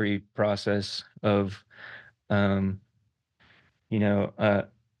discovery process of, um, you know, uh,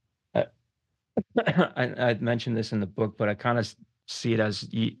 I, I mentioned this in the book, but I kind of see it as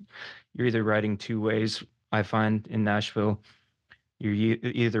you're either writing two ways. I find in Nashville, you're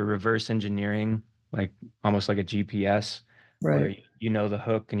either reverse engineering, like almost like a GPS, where Right. you know the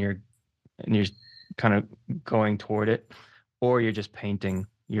hook and you're kind of going toward it, or you're just painting.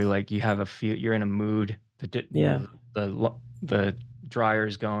 You're like you have a feel. You're in a mood. Yeah. The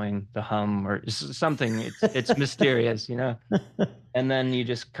dryer's going, the hum or something. It's mysterious, and then you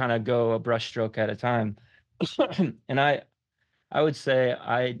just kind of go a brushstroke at a time. And I would say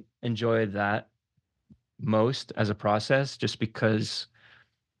I enjoy that most as a process, just because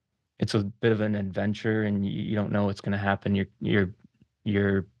it's a bit of an adventure and you don't know what's going to happen.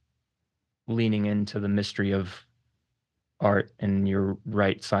 You're leaning into the mystery of art in your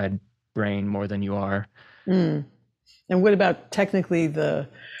right side brain more than you are. Mm. And what about technically the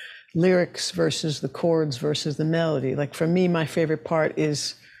lyrics versus the chords versus the melody? Like for me, my favorite part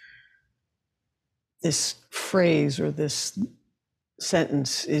is this phrase or this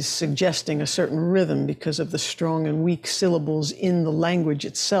sentence is suggesting a certain rhythm because of the strong and weak syllables in the language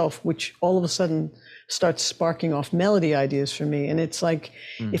itself, which all of a sudden starts sparking off melody ideas for me. And it's like,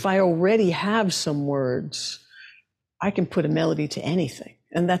 if I already have some words, I can put a melody to anything.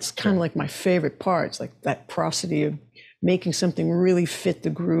 And that's kind of like my favorite part. It's like that prosody of making something really fit the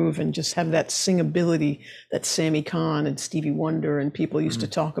groove and just have that singability that Sammy Cahn and Stevie Wonder and people used to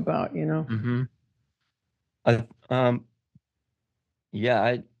talk about, Mm-hmm.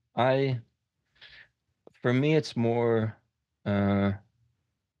 Yeah, for me, it's more, yeah,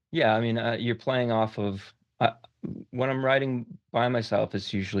 I mean, you're playing off of, when I'm writing by myself,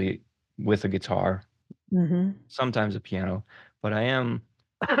 it's usually with a guitar, sometimes a piano, but I am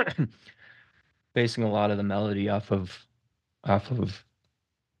basing a lot of the melody off of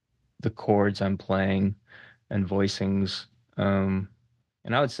the chords I'm playing and voicings.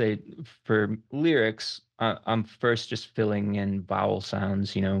 And I would say for lyrics, I'm first just filling in vowel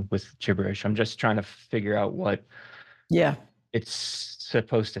sounds, with gibberish. I'm just trying to figure out what Yeah, it's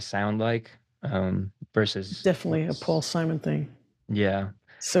supposed to sound like, versus definitely a Paul Simon thing. yeah.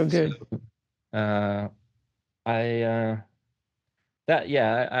 So So good. uh, I that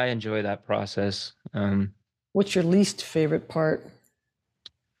yeah, I enjoy that process. What's your least favorite part?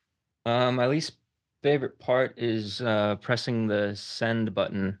 My least favorite part is pressing the send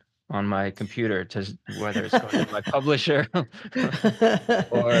button on my computer to whether it's going to my publisher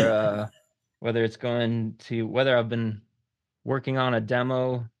or whether I've been working on a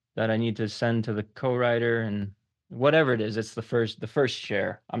demo that I need to send to the co-writer, and whatever it is, it's the first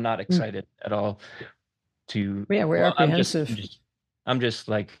share. I'm not excited at all to Yeah, we're well, apprehensive. I'm just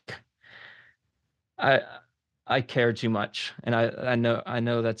like I I care too much, and I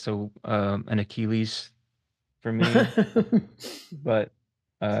know that's an Achilles for me, but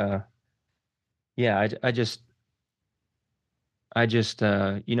uh yeah, I just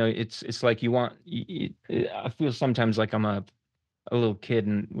it's like you want I feel sometimes like I'm a little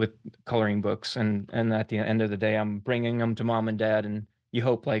kid with coloring books, and at the end of the day I'm bringing them to mom and dad, and you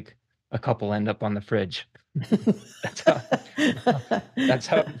hope like a couple end up on the fridge. That's how that's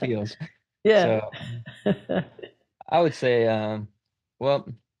how it feels. Yeah. So I would say, well,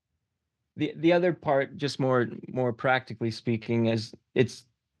 the other part, just more practically speaking, is it's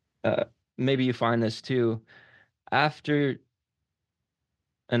uh, maybe you find this too after,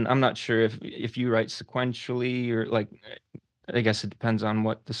 and I'm not sure if you write sequentially or like, I guess it depends on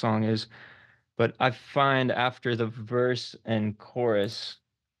what the song is, but I find after the verse and chorus,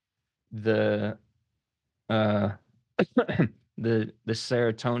 the uh the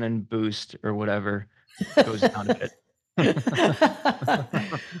serotonin boost or whatever goes down a bit.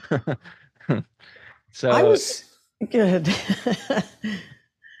 I So was good. it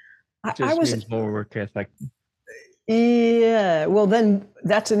I just was, means more work ethic. yeah. Well, then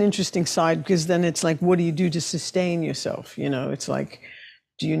that's an interesting side because then it's like, what do you do to sustain yourself? It's like,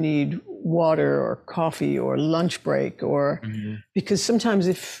 do you need water or coffee or lunch break or Mhm. because sometimes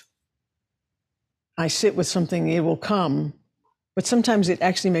if I sit with something, it will come. But sometimes it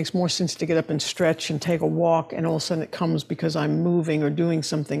actually makes more sense to get up and stretch and take a walk, and all of a sudden it comes because I'm moving or doing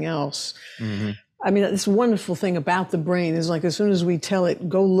something else. Mhm. I mean, this wonderful thing about the brain is like as soon as we tell it,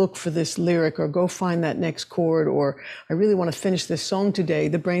 go look for this lyric or go find that next chord, or I really want to finish this song today,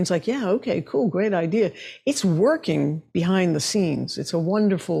 the brain's like, yeah, okay, cool, great idea. It's working behind the scenes. It's a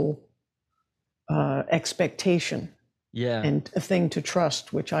wonderful expectation Yeah. and a thing to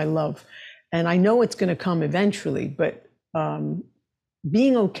trust, which I love. And I know it's going to come eventually, but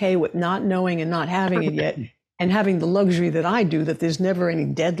being okay with not knowing and not having it yet, and having the luxury that I do, that there's never any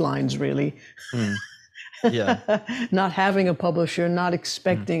deadlines really, Mm. Yeah. Not having a publisher, not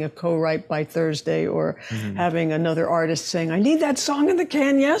expecting a co-write by Thursday, or having another artist saying, I need that song in the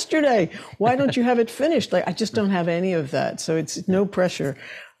can yesterday. Why don't you have it finished? Like, I just don't have any of that. So it's no pressure.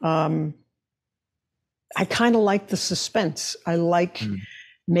 I kind of like the suspense. I like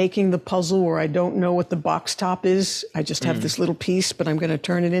making the puzzle where I don't know what the box top is. I just have this little piece, but I'm going to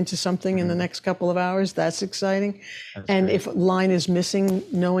turn it into something in the next couple of hours. That's exciting. And if a line is missing,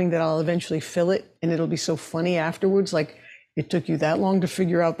 knowing that I'll eventually fill it, and it'll be so funny afterwards, like, it took you that long to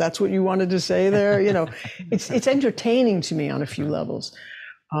figure out that's what you wanted to say there. You know, it's entertaining to me on a few levels.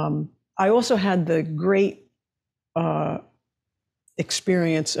 I also had the great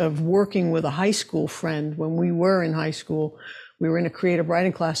experience of working with a high school friend when we were in high school. We were in a creative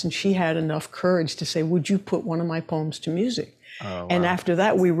writing class, and she had enough courage to say, would you put one of my poems to music? Oh, wow. And after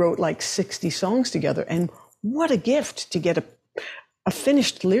that, we wrote like 60 songs together. And what a gift to get a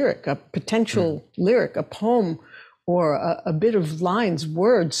finished lyric, a potential lyric, a poem, or a bit of lines,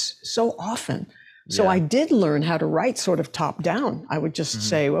 words, so often. So I did learn how to write sort of top down. I would just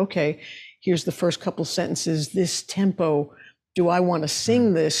say, okay, here's the first couple sentences, this tempo. Do I want to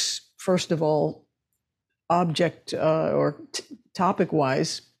sing this, first of all, object or topic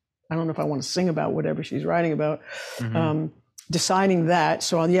wise? I don't know if I want to sing about whatever she's writing about. Deciding that.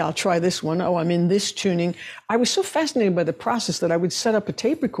 So I'll try this one. Oh, I'm in this tuning. I was so fascinated by the process that I would set up a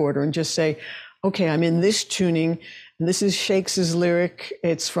tape recorder and just say, okay, I'm in this tuning, and this is Shakes's lyric.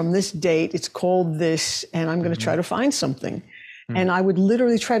 It's from this date. It's called this, and I'm going to try to find something. And I would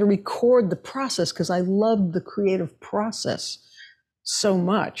literally try to record the process because I loved the creative process so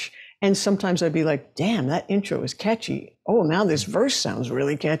much. And sometimes I'd be like, damn, that intro is catchy. Oh, now this verse sounds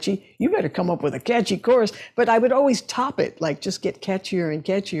really catchy. You better come up with a catchy chorus. But I would always top it, like just get catchier and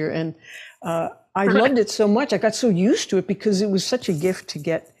catchier. And I loved it so much. I got so used to it because it was such a gift to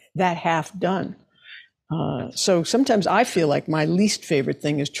get that half done. So sometimes I feel like my least favorite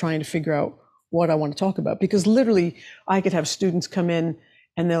thing is trying to figure out what I want to talk about, because literally I could have students come in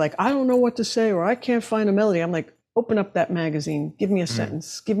and they're like, I don't know what to say, or I can't find a melody. I'm like, open up that magazine, give me a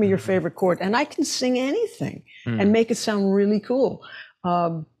sentence, give me your favorite chord, and I can sing anything and make it sound really cool.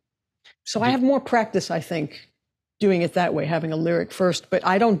 So I have more practice, I think, doing it that way, having a lyric first, but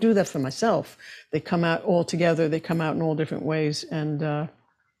I don't do that for myself. They come out all together, they come out in all different ways, and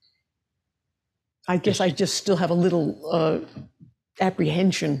I guess I just still have a little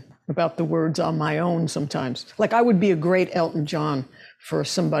apprehension about the words on my own sometimes. Like, I would be a great Elton John for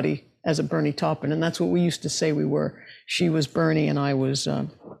somebody as a Bernie Taupin, and that's what we used to say we were. She was Bernie and I was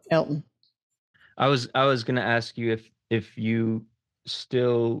Elton. I was going to ask you if you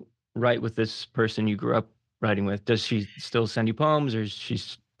still write with this person you grew up writing with. Does she still send you poems, or is she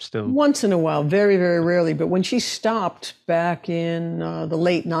still? Once in a while, very, very rarely. But when she stopped back in the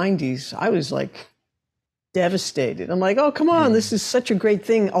late 90s, I was like devastated. I'm like, oh, come on, this is such a great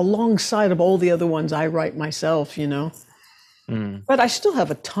thing alongside of all the other ones I write myself, you know. But I still have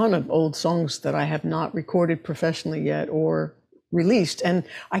a ton of old songs that I have not recorded professionally yet or released. And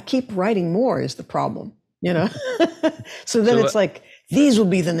I keep writing more is the problem, you know. So then it's like, these will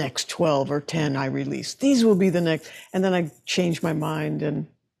be the next 12 or 10 I release. These will be the next. And then I change my mind, and,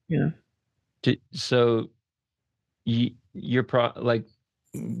 you know. So you're like,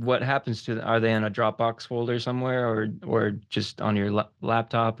 what happens to them? Are they in a Dropbox folder somewhere, or just on your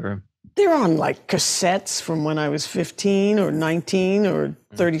laptop, or? They're on like cassettes from when I was 15 or 19 or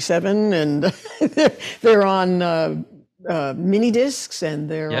 37, and they're on mini discs, and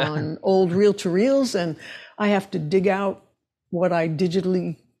they're on old reel-to-reels, and I have to dig out what I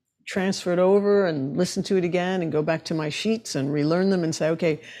digitally transferred over and listen to it again and go back to my sheets and relearn them and say,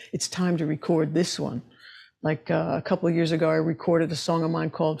 okay, it's time to record this one. Like a couple of years ago, I recorded a song of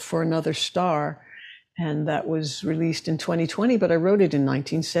mine called For Another Star, and that was released in 2020, but I wrote it in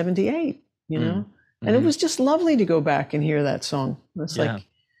 1978, you know? And it was just lovely to go back and hear that song. It's like,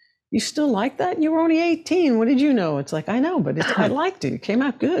 you still like that? You were only 18. What did you know? It's like, I know, but I liked it. It came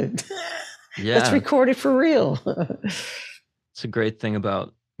out good. Let's record it for real. It's a great thing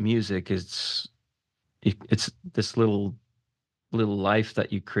about music. It's this little life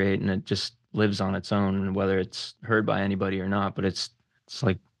that you create, and it just lives on its own, whether it's heard by anybody or not, but it's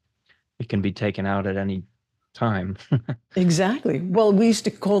like, it can be taken out at any time. Exactly. Well, we used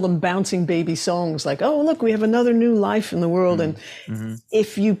to call them bouncing baby songs, like, oh, look, we have another new life in the world. And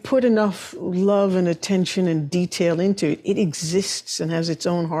if you put enough love and attention and detail into it, it exists and has its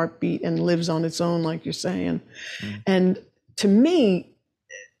own heartbeat and lives on its own, like you're saying. And to me,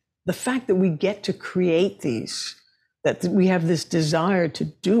 the fact that we get to create these, that we have this desire to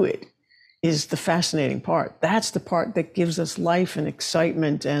do it, is the fascinating part. That's the part that gives us life and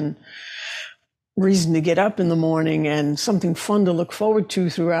excitement. And reason to get up in the morning and something fun to look forward to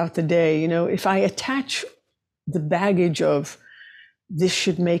throughout the day. You know, if I attach the baggage of this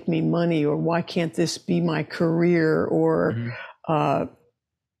should make me money, or why can't this be my career, or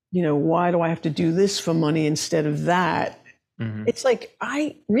you know, why do I have to do this for money instead of that? It's like,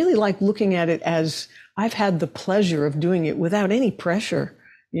 I really like looking at it as I've had the pleasure of doing it without any pressure,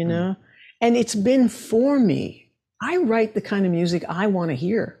 you know, and it's been for me. I write the kind of music I want to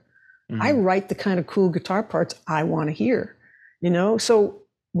hear. I write the kind of cool guitar parts I want to hear, you know, so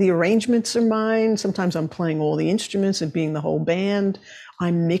the arrangements are mine. Sometimes I'm playing all the instruments and being the whole band.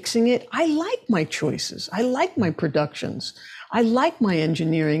 I'm mixing it. I like my choices. I like my productions. I like my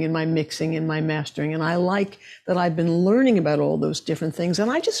engineering and my mixing and my mastering. And I like that I've been learning about all those different things.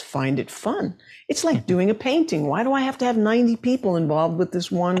 And I just find it fun. It's like doing a painting. Why do I have to have 90 people involved with this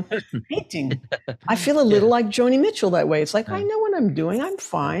one painting? I feel a little like Joni Mitchell that way. It's like, I know what I'm doing. I'm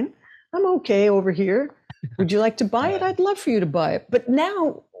fine. I'm okay over here. Would you like to buy it? I'd love for you to buy it. But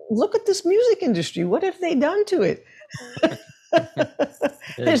now look at this music industry. What have they done to it?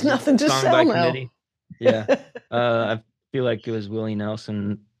 There's nothing to sell now. Yeah. I feel like it was Willie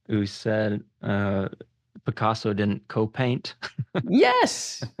Nelson who said Picasso didn't co-paint.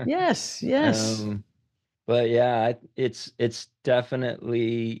 Yes. But yeah, it's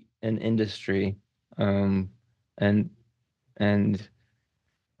definitely an industry, and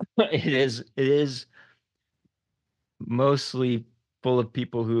it is mostly full of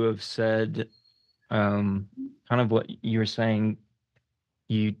people who have said kind of what you were saying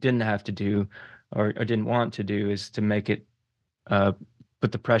you didn't have to do or didn't want to do, is to make it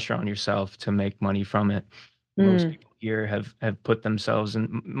put the pressure on yourself to make money from it. Most people here have put themselves,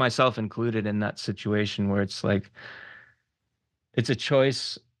 and myself included, in that situation where it's like, it's a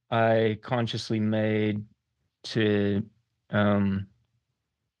choice I consciously made to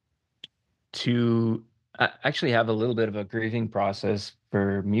actually have a little bit of a grieving process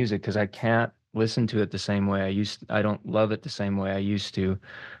for music, because I can't listen to it the same way I used to. I don't love it the same way I used to.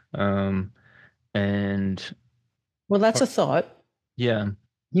 And well, that's a thought. Yeah.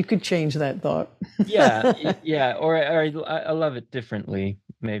 You could change that thought. yeah. Or I love it differently,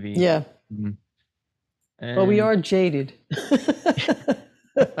 maybe. Yeah. Well, we are jaded.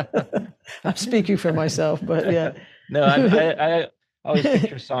 I'm speaking for myself, but yeah. No, I always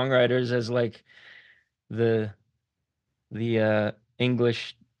picture songwriters as like the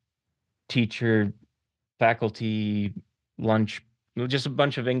English teacher, faculty lunch, just a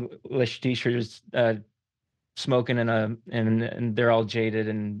bunch of English teachers smoking and they're all jaded,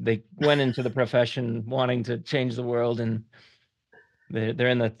 and they went into the profession wanting to change the world, and they're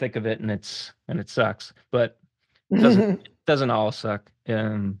in the thick of it, and it sucks, but it doesn't all suck.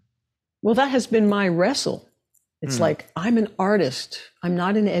 Well, that has been my wrestle. It's like, I'm an artist. I'm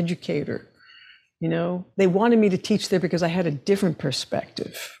not an educator. You know, they wanted me to teach there because I had a different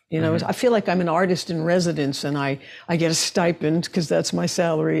perspective. You know, I feel like I'm an artist in residence, and I get a stipend because that's my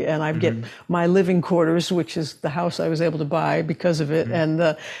salary, and I get my living quarters, which is the house I was able to buy because of it.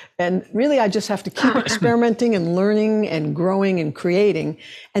 And really, I just have to keep experimenting and learning and growing and creating,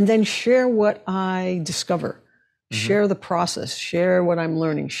 and then share what I discover. Share the process, share what I'm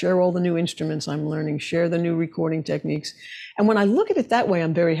learning, share all the new instruments I'm learning, share the new recording techniques. And when I look at it that way,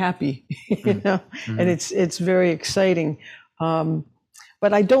 I'm very happy, you know, and it's very exciting.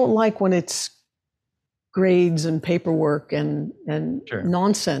 But I don't like when it's grades and paperwork and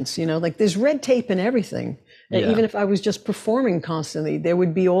nonsense, you know, like there's red tape and everything. Even if I was just performing constantly, there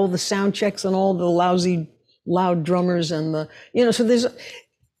would be all the sound checks and all the lousy, loud drummers and the, you know, so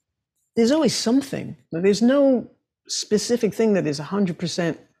there's always something. There's no specific thing that is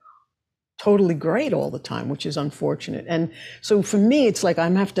 100% totally great all the time, which is unfortunate. And so for me, it's like I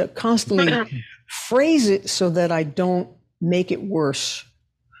have to constantly phrase it so that I don't make it worse,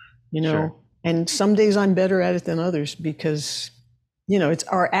 you know. And some days I'm better at it than others because, you know, it's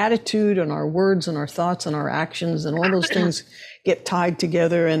our attitude and our words and our thoughts and our actions and all those things get tied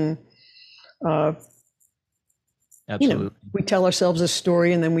together. And you know, we tell ourselves a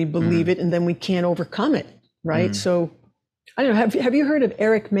story and then we believe it and then we can't overcome it, right? So, I don't know, have you heard of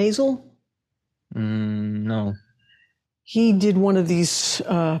Eric Maisel? No. He did one of these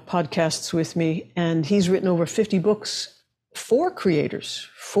podcasts with me, and he's written over 50 books for creators,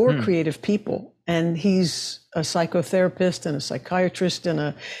 for creative people. And he's a psychotherapist and a psychiatrist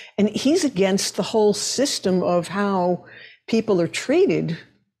and he's against the whole system of how people are treated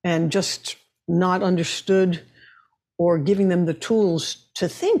and just not understood, or giving them the tools to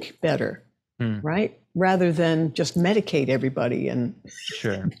think better, right? Rather than just medicate everybody and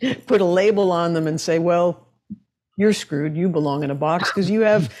put a label on them and say, well, you're screwed. You belong in a box because you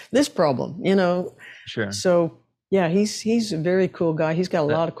have this problem, you know? Sure. So yeah, he's a very cool guy. He's got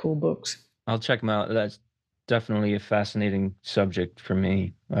a lot of cool books. I'll check him out. That's definitely a fascinating subject for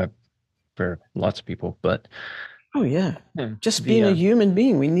me, for lots of people. But Oh yeah, just being a the human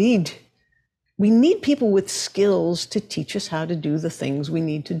being. We need people with skills to teach us how to do the things we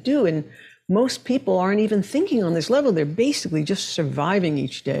need to do. And most people aren't even thinking on this level. They're basically just surviving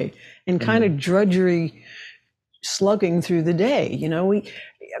each day and kind of drudgery slugging through the day. You know,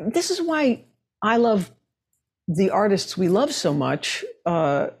 this is why I love the artists we love so much,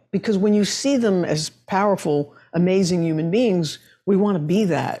 because when you see them as powerful, amazing human beings, we want to be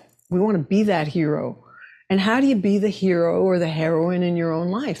that. We want to be that hero. And how do you be the hero or the heroine in your own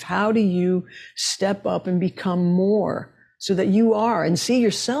life? How do you step up and become more so that you are and see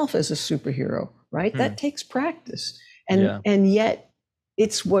yourself as a superhero, right? That takes practice. And yet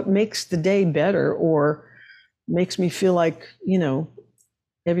it's what makes the day better, or makes me feel like, you know,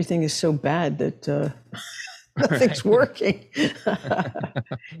 everything is so bad that nothing's working.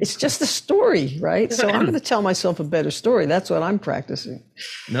 It's just a story, right? So I'm going to tell myself a better story. That's what I'm practicing.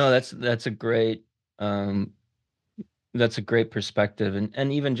 No, that's a great perspective,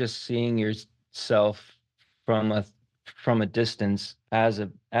 and even just seeing yourself from a distance as a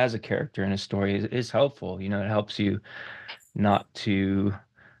character in a story is helpful. You know, it helps you not to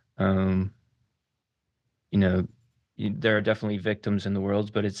you know, there are definitely victims in the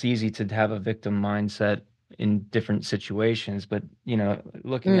world, but it's easy to have a victim mindset in different situations. But, you know,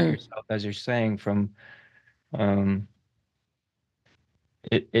 looking at yourself, as you're saying, from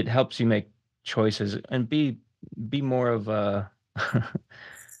it helps you make choices and be more of a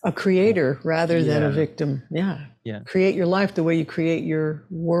a creator rather than a victim. Yeah. Create your life the way you create your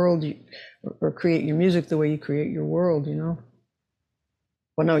world, or create your music the way you create your world, you know?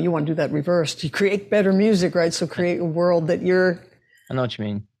 Well, no, you want to do that reversed. You create better music, right? So create a world that you're... I know what you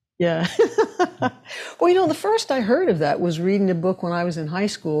mean. Yeah. Well, you know, the first I heard of that was reading a book when I was in high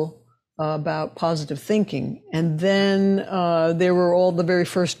school about positive thinking. And then there were all the very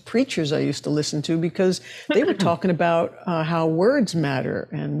first preachers I used to listen to, because they were talking about how words matter,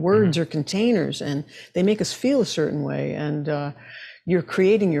 and words are containers, and they make us feel a certain way. And you're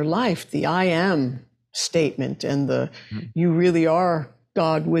creating your life, the I am statement, and the you really are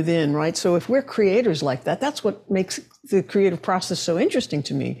God within, right? So if we're creators like that, that's what makes the creative process so interesting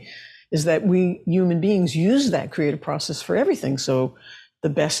to me, is that we human beings use that creative process for everything. So the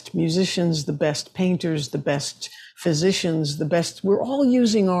best musicians, the best painters, the best physicians, we're all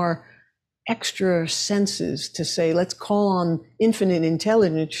using our extra senses to say, let's call on infinite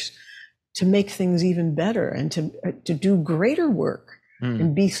intelligence to make things even better, and to do greater work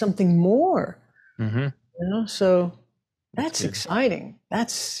and be something more. You know, so that's exciting.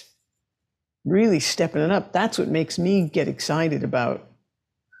 That's really stepping it up. That's what makes me get excited about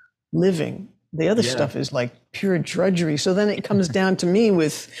living. The other stuff is like pure drudgery. So then it comes down to me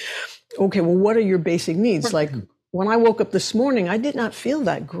with, okay, well, what are your basic needs? Like when I woke up this morning, I did not feel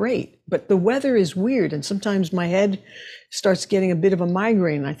that great, but the weather is weird. And sometimes my head starts getting a bit of a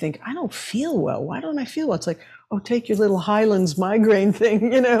migraine. I think, I don't feel well. Why don't I feel well? It's like, oh, take your little Highlands migraine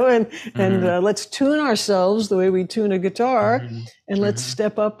thing, you know, and let's tune ourselves the way we tune a guitar, and let's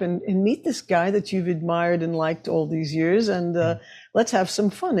step up and meet this guy that you've admired and liked all these years, and let's have some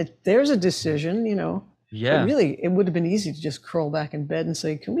fun. There's a decision, you know. Yeah. But really, it would have been easy to just curl back in bed and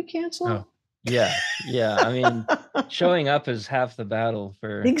say, can we cancel? Oh, yeah. I mean, showing up is half the battle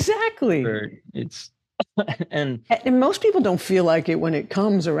for... Exactly. It's... and most people don't feel like it when it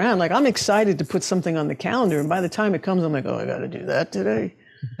comes around. Like, I'm excited to put something on the calendar, and by the time it comes, I'm like, oh, I got to do that today.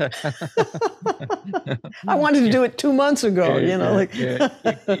 I wanted to do it 2 months ago, you know, like...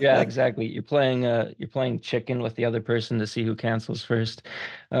 yeah, exactly. You're playing chicken with the other person to see who cancels first.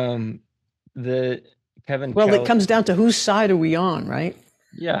 It comes down to whose side are we on, right?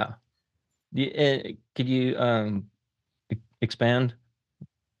 Yeah. Could you expand?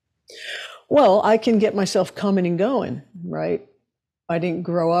 Well, I can get myself coming and going, right? I didn't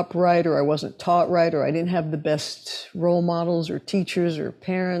grow up right, or I wasn't taught right, or I didn't have the best role models or teachers or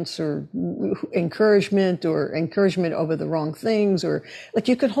parents or encouragement over the wrong things, or like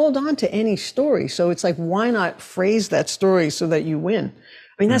you could hold on to any story. So it's like, why not phrase that story so that you win?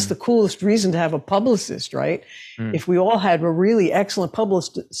 I mean, that's the coolest reason to have a publicist, right? If we all had a really excellent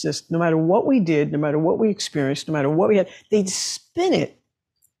publicist, no matter what we did, no matter what we experienced, no matter what we had, they'd spin it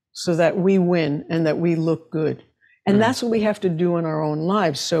so that we win and that we look good. And that's what we have to do in our own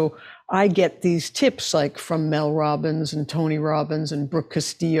lives. So I get these tips like from Mel Robbins and Tony Robbins and Brooke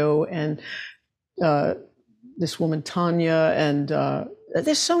Castillo and this woman Tanya and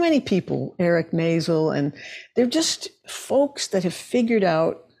There's so many people, Eric Maisel, and they're just folks that have figured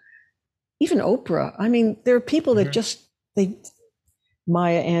out, even Oprah. I mean, there are people that Hmm. just, they,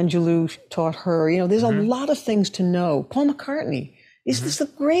 Maya Angelou taught her, there's a Hmm. lot of things to know. Paul McCartney is Hmm. this the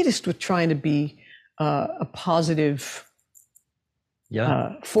greatest with trying to be a positive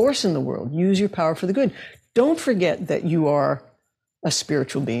Yeah. force in the world. Use your power for the good. Don't forget that you are a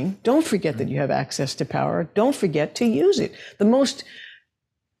spiritual being. Don't forget that you Hmm. have access to power. Don't forget to use it. The most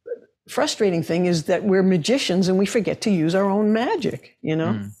frustrating thing is that we're magicians and we forget to use our own magic,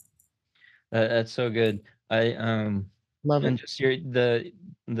 Mm. That's so good. Love And it. just the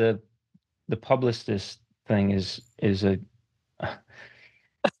the publicist thing is a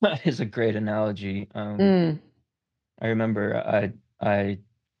is a great analogy. Mm. I remember I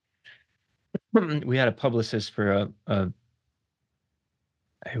we had a publicist for a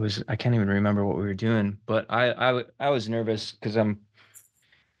it was I can't even remember what we were doing, but I was nervous because I'm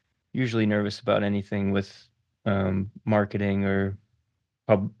usually nervous about anything with marketing or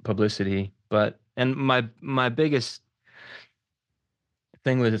publicity. But and my biggest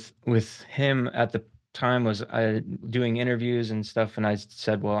thing with him at the time was I doing interviews and stuff, and I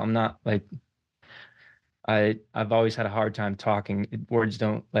said, well, I'm not like I've always had a hard time talking. Words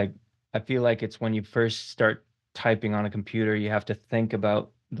don't like I feel like it's when you first start typing on a computer, you have to think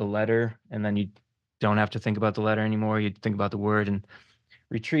about the letter, and then you don't have to think about the letter anymore. You think about the word, and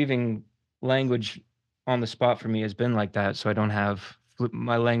retrieving language on the spot for me has been like that. So I don't have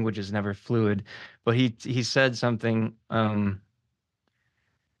my language is never fluid. But he said something.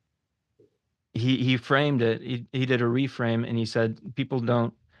 He framed it. He did a reframe, and he said people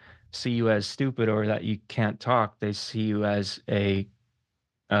don't see you as stupid or that you can't talk. They see you as a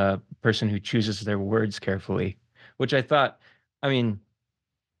person who chooses their words carefully, which I thought, I mean,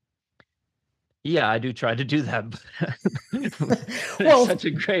 yeah, I do try to do that, but it's Well, such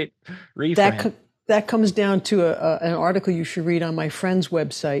a great reframe. that that comes down to an article you should read on my friend's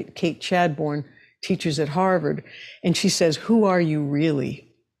website. Kate Chadbourne teaches at Harvard, and she says, "Who are you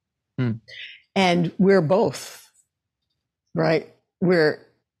really?" Hmm. And we're both, right? We're,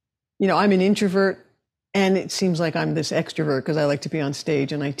 I'm an introvert, and it seems like I'm this extrovert because I like to be on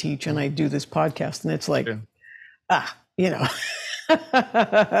stage and I teach and I do this podcast, and it's like, True. ah, you know.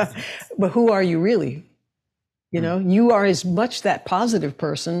 But who are you really? Hmm. You are as much that positive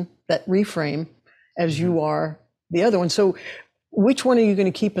person, that reframe, as Hmm. you are the other one. So, which one are you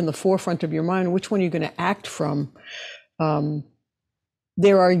going to keep in the forefront of your mind? Which one are you going to act from? Um,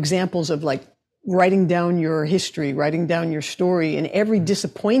 there are examples of like writing down your history, writing down your story, and every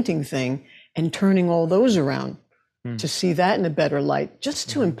disappointing thing, and turning all those around Hmm. to see that in a better light, just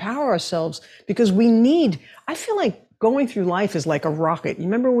to Hmm. empower ourselves because we need, I feel like going through life is like a rocket. You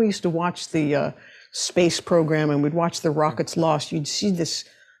remember we used to watch the space program and we'd watch the Hmm. rockets launch. You'd see this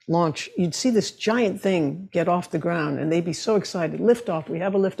launch, you'd see this giant thing get off the ground and they'd be so excited. Liftoff, we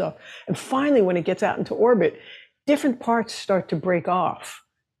have a liftoff. And finally, when it gets out into orbit, different parts start to break off.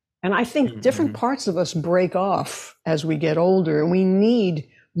 And I think different Hmm. parts of us break off as we get older, and we need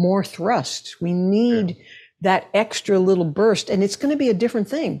more thrust. We True. need that extra little burst, and it's going to be a different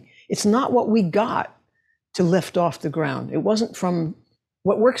thing. It's not what we got to lift off the ground. It wasn't from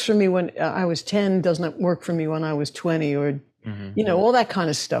what works for me when I was 10 does not work for me when I was 20, or, Hmm. all that kind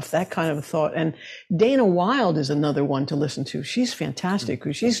of stuff, that kind of a thought. And Dana Wilde is another one to listen to. She's fantastic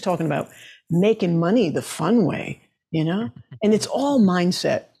because she's talking about making money the fun way, and it's all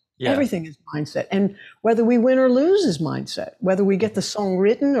mindset. Yeah. Everything is mindset. And whether we win or lose is mindset. Whether we get the song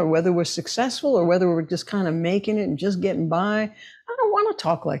written or whether we're successful or whether we're just kind of making it and just getting by. I don't want to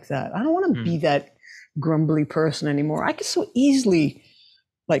talk like that. I don't want to Hmm. be that grumbly person anymore. I could so easily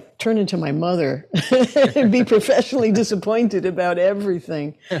like turn into my mother and be professionally disappointed about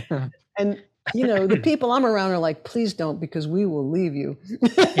everything. And the people I'm around are like, please don't, because we will leave you.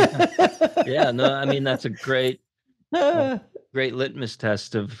 Yeah. Yeah. No, I mean that's a uh, great litmus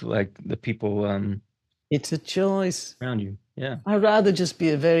test of like the people It's a choice. around you. Yeah. I'd rather just be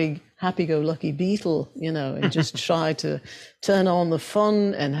a very happy-go-lucky beetle, and just try to turn on the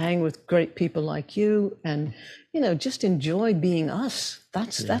fun and hang with great people like you, and just enjoy being us.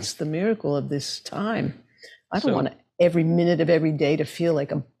 That's Yeah. that's the miracle of this time. I don't want So every minute of every day to feel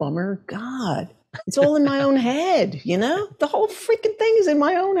like a bummer. God, it's all in my own head. The whole freaking thing is in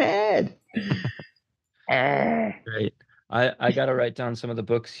my own head. Ah. great. I gotta write down some of the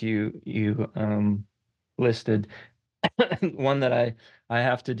books you listed. One that I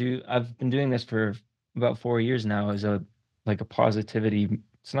have to do. I've been doing this for about 4 years now. Is a like a positivity.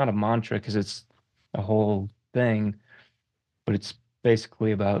 It's not a mantra because it's a whole thing, but it's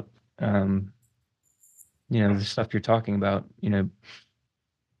basically about the stuff you're talking about.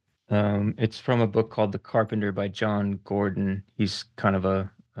 It's from a book called The Carpenter by John Gordon. He's kind of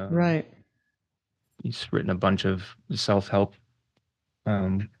a Right. he's written a bunch of self-help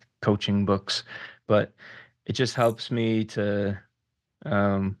um, coaching books, but it just helps me to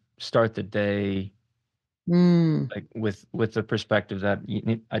start the day Mm. like with the perspective that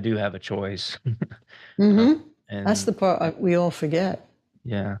I do have a choice. uh, Mm-hmm. That's and the part we all forget.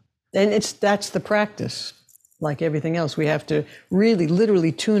 yeah, And that's the practice. Like everything else, we have to really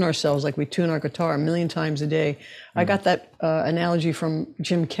literally tune ourselves like we tune our guitar a million times a day. I mm. got that analogy from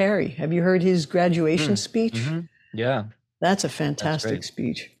Jim Carrey. Have you heard his graduation Mm. speech? Hmm. Yeah, That's a that's fantastic great.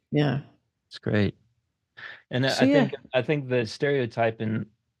 speech. Yeah. It's great. And So yeah. I think the stereotype in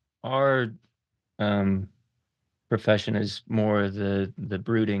our um, profession is more the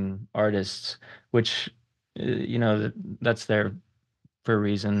brooding artists, which that's there for a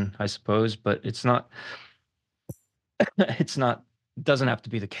reason, I suppose. But it's not. It's not. Doesn't have to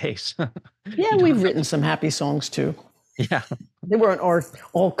be the case. Yeah, You don't we've have written to. some happy songs too. Yeah. They weren't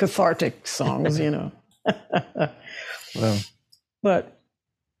all cathartic songs, you know. Well. But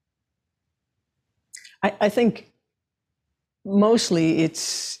I think mostly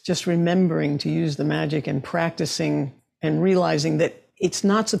it's just remembering to use the magic and practicing and realizing that it's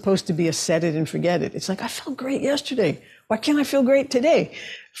not supposed to be a set it and forget it. It's like, I felt great yesterday. Why can't I feel great today?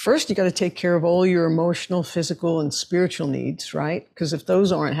 First, you got to take care of all your emotional, physical, and spiritual needs, right? Because if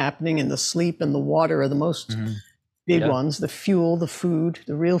those aren't happening, and the sleep and the water are the most Hmm. big Yeah. ones, the fuel, the food,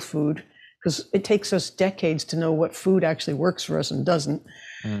 the real food, because it takes us decades to know what food actually works for us and doesn't.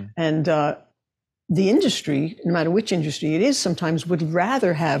 Mm. And the industry, no matter which industry it is, sometimes would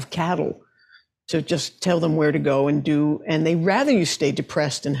rather have cattle to just tell them where to go and do, and they rather you stay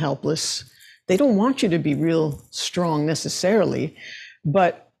depressed and helpless. They don't want you to be real strong necessarily,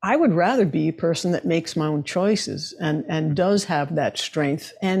 but I would rather be a person that makes my own choices and does have that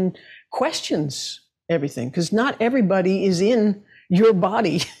strength and questions everything, because not everybody is in your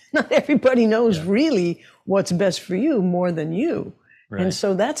body. Not everybody knows Yeah. really what's best for you more than you. And Right.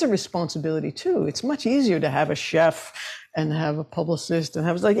 so that's a responsibility too. It's much easier to have a chef and have a publicist and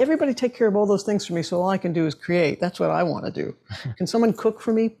have like everybody take care of all those things for me. So all I can do is create. That's what I want to do. Can someone cook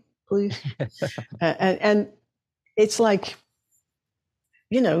for me, please? And it's like,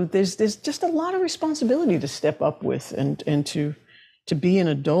 there's just a lot of responsibility to step up with and to be an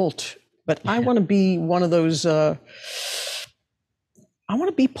adult. But I Yeah. want to be one of those. I want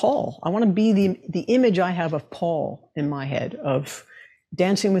to be Paul. I want to be the image I have of Paul in my head of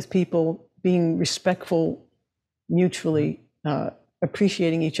dancing with people, being respectful, mutually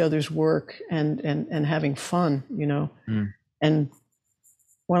appreciating each other's work and having fun, Mm. And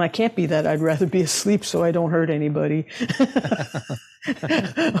when I can't be that, I'd rather be asleep so I don't hurt anybody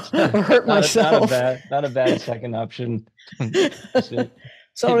or hurt myself. Not a bad second option.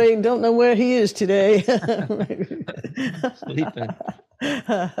 Sorry, don't know where he is today. Sleeping.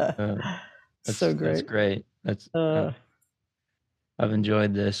 So That's great. great. Uh, I've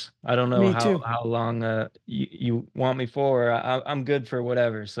enjoyed this. I don't know Me too. how long you want me for. I'm good for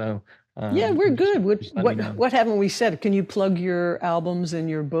whatever. So Yeah, we're good. just let me know. What haven't we said? Can you plug your albums and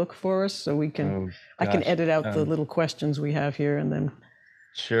your book for us so Oh I can gosh. edit out the little questions we have here and then.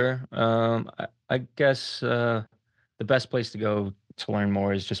 Sure. I guess the best place to go to learn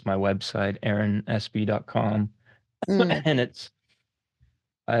more is just my website, aaronesp.com. Mm. And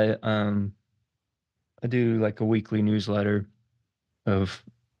I um I do like a weekly newsletter of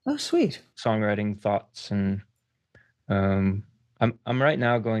Oh, sweet. songwriting thoughts, and um I'm right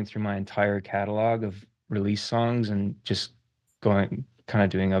now going through my entire catalog of release songs and just going kind of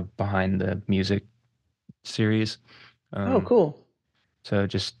doing a behind the music series. Oh, Um cool. so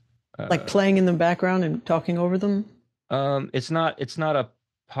just Like uh playing in the background and talking over them. it's not a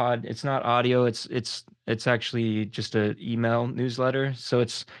pod, it's not audio, it's actually just a email newsletter. So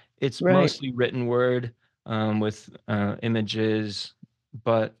it's Right. mostly written word with images,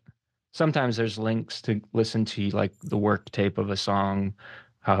 but sometimes there's links to listen to like the work tape of a song,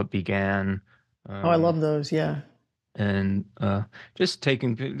 how it began, Oh, I um, love those. Yeah. and just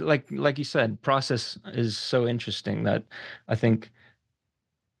taking like you said, process is so interesting that I think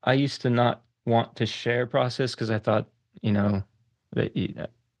I used to not want to share process because I thought, you know, that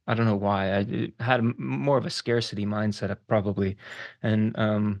I don't know why I had more of a scarcity mindset probably, and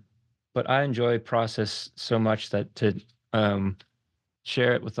but I enjoy process so much that to um,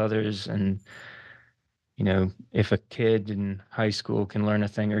 share it with others, and if a kid in high school can learn a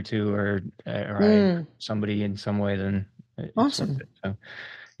thing or two, or I Mm. somebody in some way, then it's worth Awesome. it. So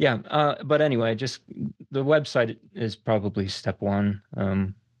yeah, but anyway, just the website is probably step one.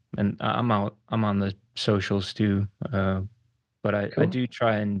 And I'm on the socials too. But I Cool. do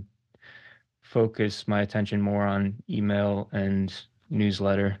try and focus my attention more on email and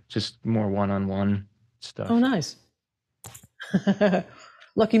newsletter, just more one-on-one stuff. Oh, nice.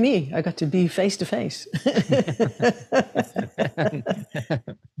 Lucky me, I got to be face to face.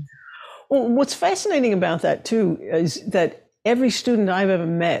 Well, what's fascinating about that too is that every student I've ever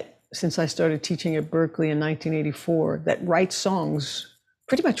met since I started teaching at Berkeley in 1984 that writes songs,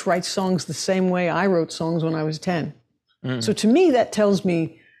 pretty much writes songs the same way I wrote songs when I was 10. So to me, that tells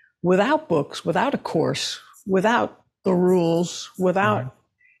me without books, without a course, without the rules, without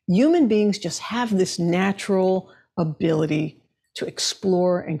human beings just have this natural ability to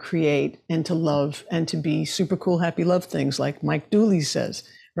explore and create and to love and to be super cool, happy, love things like Mike Dooley says,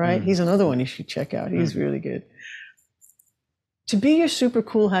 right? He's another one you should check out. He's really good. To be your super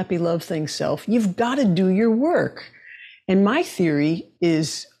cool, happy, love thing self, you've got to do your work. And my theory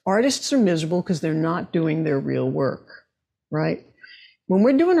is artists are miserable because they're not doing their real work, right? When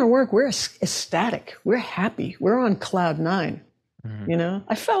we're doing our work, we're ecstatic. We're happy. We're on cloud nine. You know,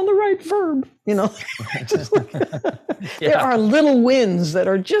 I found the right verb, you know, just like, there are little wins that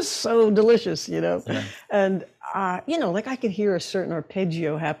are just so delicious, you know, and, you know, like I could hear a certain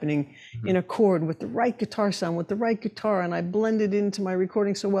arpeggio happening in a chord with the right guitar sound, with the right guitar, and I blend it into my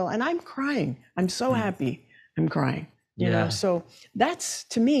recording so well, and I'm crying. I'm so happy. I'm crying, you know, so that's,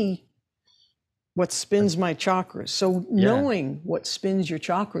 to me, what spins my chakras. So knowing what spins your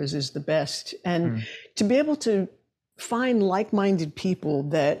chakras is the best, and to be able to find like-minded people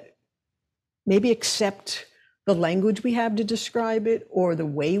that maybe accept the language we have to describe it or the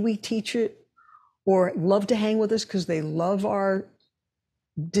way we teach it or love to hang with us because they love our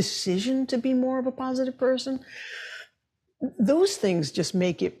decision to be more of a positive person. Those things just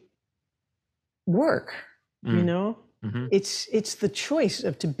make it work, you know? It's the choice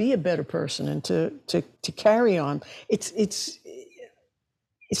of to be a better person and to carry on. It's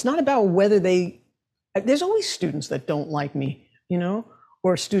not about whether there's always students that don't like me, you know,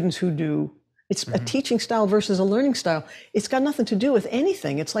 or students who do. It's a teaching style versus a learning style. It's got nothing to do with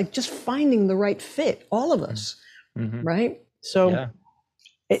anything. It's like just finding the right fit, all of us, right? So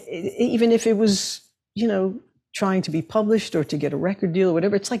even if it was, you know, trying to be published or to get a record deal or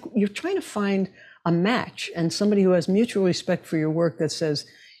whatever, it's like you're trying to find a match and somebody who has mutual respect for your work that says,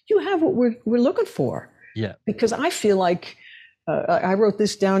 you have what we're looking for. Yeah. Because I feel like, I wrote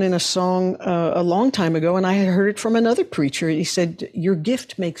this down in a song a long time ago, and I had heard it from another preacher. He said, your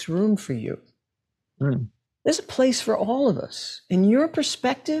gift makes room for you. There's a place for all of us. In your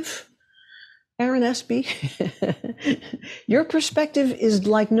perspective, Aaron Espe, your perspective is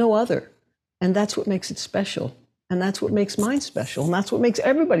like no other. And that's what makes it special. And that's what makes mine special. And that's what makes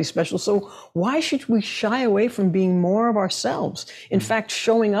everybody special. So why should we shy away from being more of ourselves? In fact,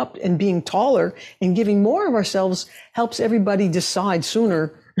 showing up and being taller and giving more of ourselves helps everybody decide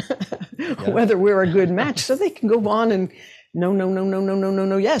sooner whether we're a good match so they can go on and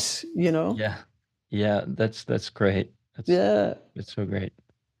no, yes, you know? Yeah, that's great. It's so great.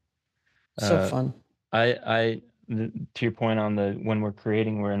 So fun. To your point on when we're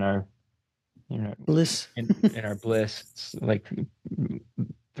creating, we're in our, you know, bliss. in our bliss. It's like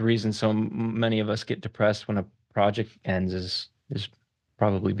the reason so many of us get depressed when a project ends is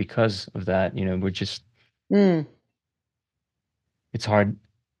probably because of that. You know, we're just it's hard.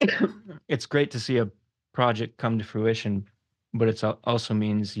 It's great to see a project come to fruition, but it also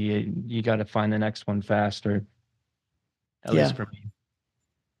means you got to find the next one fast, or at least for me.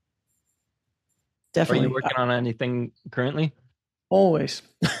 Definitely. Are you working on anything currently? Always.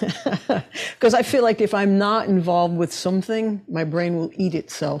 Because I feel like if I'm not involved with something, my brain will eat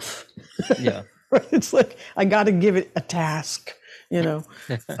itself. Yeah. It's like, I got to give it a task, you know.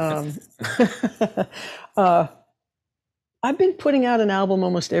 I've been putting out an album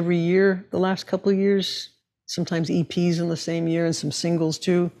almost every year, the last couple of years, sometimes EPs in the same year and some singles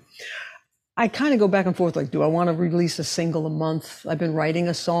too. I kind of go back and forth, like, do I want to release a single a month? I've been writing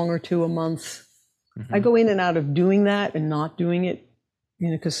a song or two a month. I go in and out of doing that and not doing it, you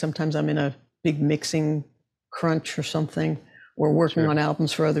know, because sometimes I'm in a big mixing crunch or something, or working on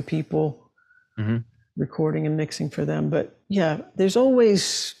albums for other people, recording and mixing for them. But yeah, there's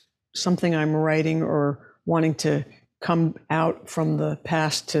always something I'm writing or wanting to come out from the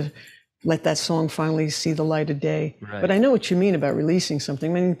past to let that song finally see the light of day. Right. But I know what you mean about releasing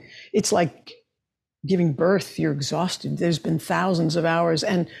something. I mean, it's like giving birth, you're exhausted. There's been thousands of hours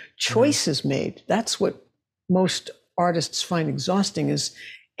and choices made. That's what most artists find exhausting, is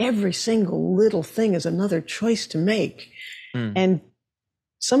every single little thing is another choice to make. And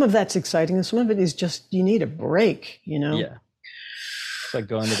some of that's exciting and some of it is just, you need a break, you know? Yeah. It's like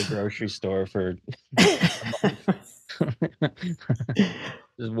going to the grocery store for a month.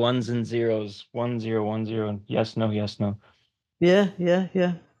 Just ones and zeros. 1 0 1 0. Yes, no, yes, no. Yeah.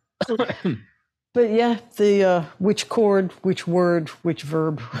 But yeah, the which chord, which word, which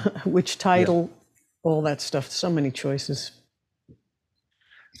verb, which title, all that stuff. So many choices.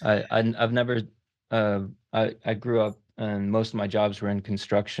 I've never. I grew up, and most of my jobs were in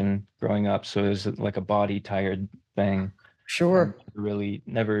construction growing up, so it was like a body tired thing. Sure.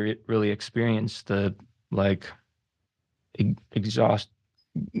 Never really experienced the like exhaust,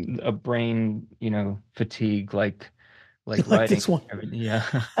 a brain, fatigue like Like writing. this one. Yeah.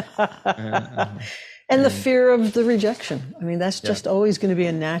 And the fear of the rejection. I mean, that's just always going to be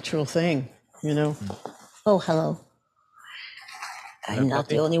a natural thing, Oh, hello. I'm not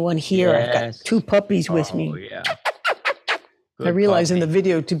the only one here. I've got 2 puppies with me. Oh, yeah. I realize in the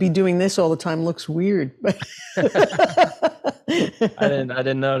video to be doing this all the time looks weird. I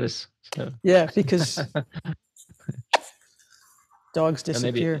didn't notice. So. Yeah, because dogs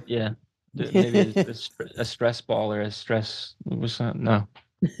disappear. Maybe a stress ball or a stress. No.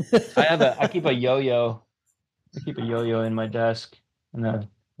 I keep a yo-yo. I keep a yo-yo in my desk and a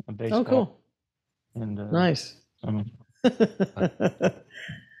baseball. Oh, cool. And nice.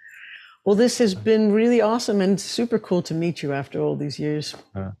 Well, this has been really awesome and super cool to meet you after all these years.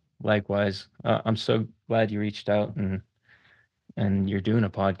 Likewise. I'm so glad you reached out and you're doing a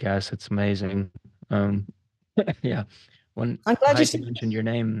podcast. It's amazing. Yeah. When I'm glad you mentioned your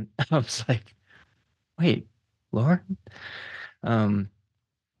name, I was like, wait, Lauren?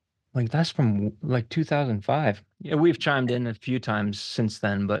 Like that's from like 2005. Yeah, we've chimed in a few times since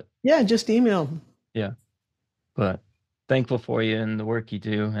then, but yeah, just email. Yeah, but thankful for you and the work you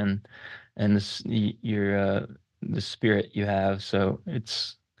do, and the spirit you have. So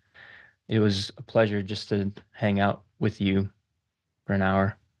it was a pleasure just to hang out with you for an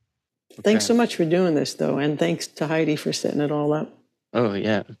hour. Thanks so much for doing this, though, and thanks to Heidi for setting it all up. Oh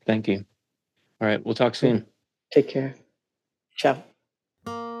yeah, thank you. All right, we'll talk soon. Take care. Ciao.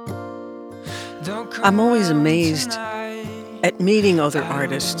 I'm always amazed at meeting other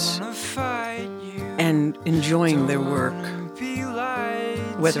artists and enjoying their work,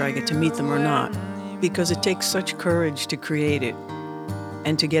 whether I get to meet them or not, because it takes such courage to create it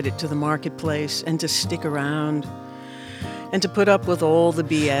and to get it to the marketplace and to stick around and to put up with all the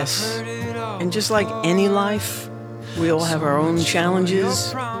BS. And just like any life, we all have our own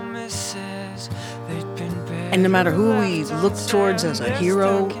challenges. And no matter who we look towards as a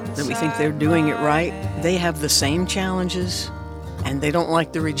hero, that we think they're doing it right, they have the same challenges, and they don't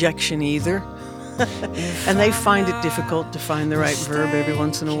like the rejection either. And they find it difficult to find the right verb every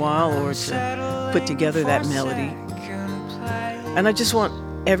once in a while or to put together that melody. And I just want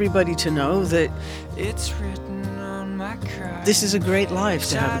everybody to know that this is a great life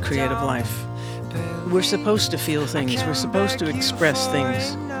to have a creative life. We're supposed to feel things, we're supposed to express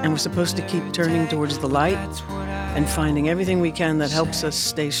things, and we're supposed to keep turning towards the light and finding everything we can that helps us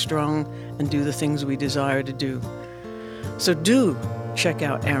stay strong and do the things we desire to do. So do check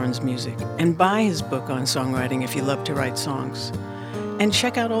out Aaron's music and buy his book on songwriting if you love to write songs. And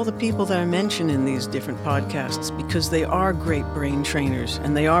check out all the people that I mention in these different podcasts, because they are great brain trainers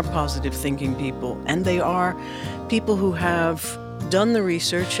and they are positive thinking people and they are people who have done the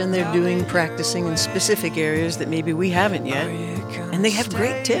research and they're practicing in specific areas that maybe we haven't yet. And they have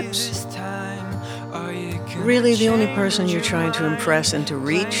great tips. Really, the only person you're trying to impress and to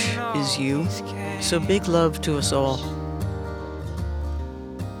reach is you. So big love to us all.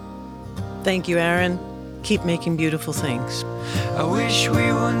 Thank you, Aaron. Keep making beautiful things. I wish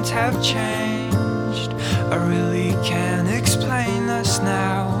we wouldn't have changed. I really can't explain us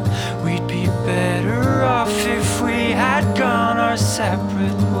now. We'd be better off if we had gone our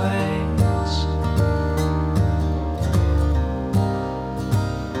separate ways.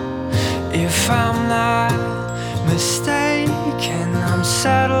 If I'm not mistaken, I'm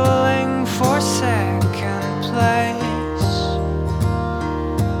settling for second place.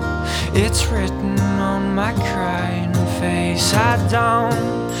 It's written on my crying face. I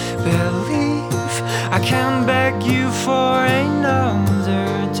don't believe I can beg you for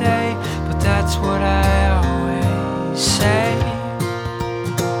another day, but that's what I always say.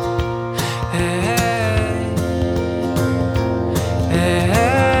 Hey, hey,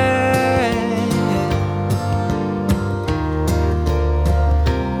 hey.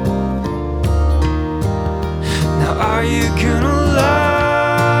 Now are you gonna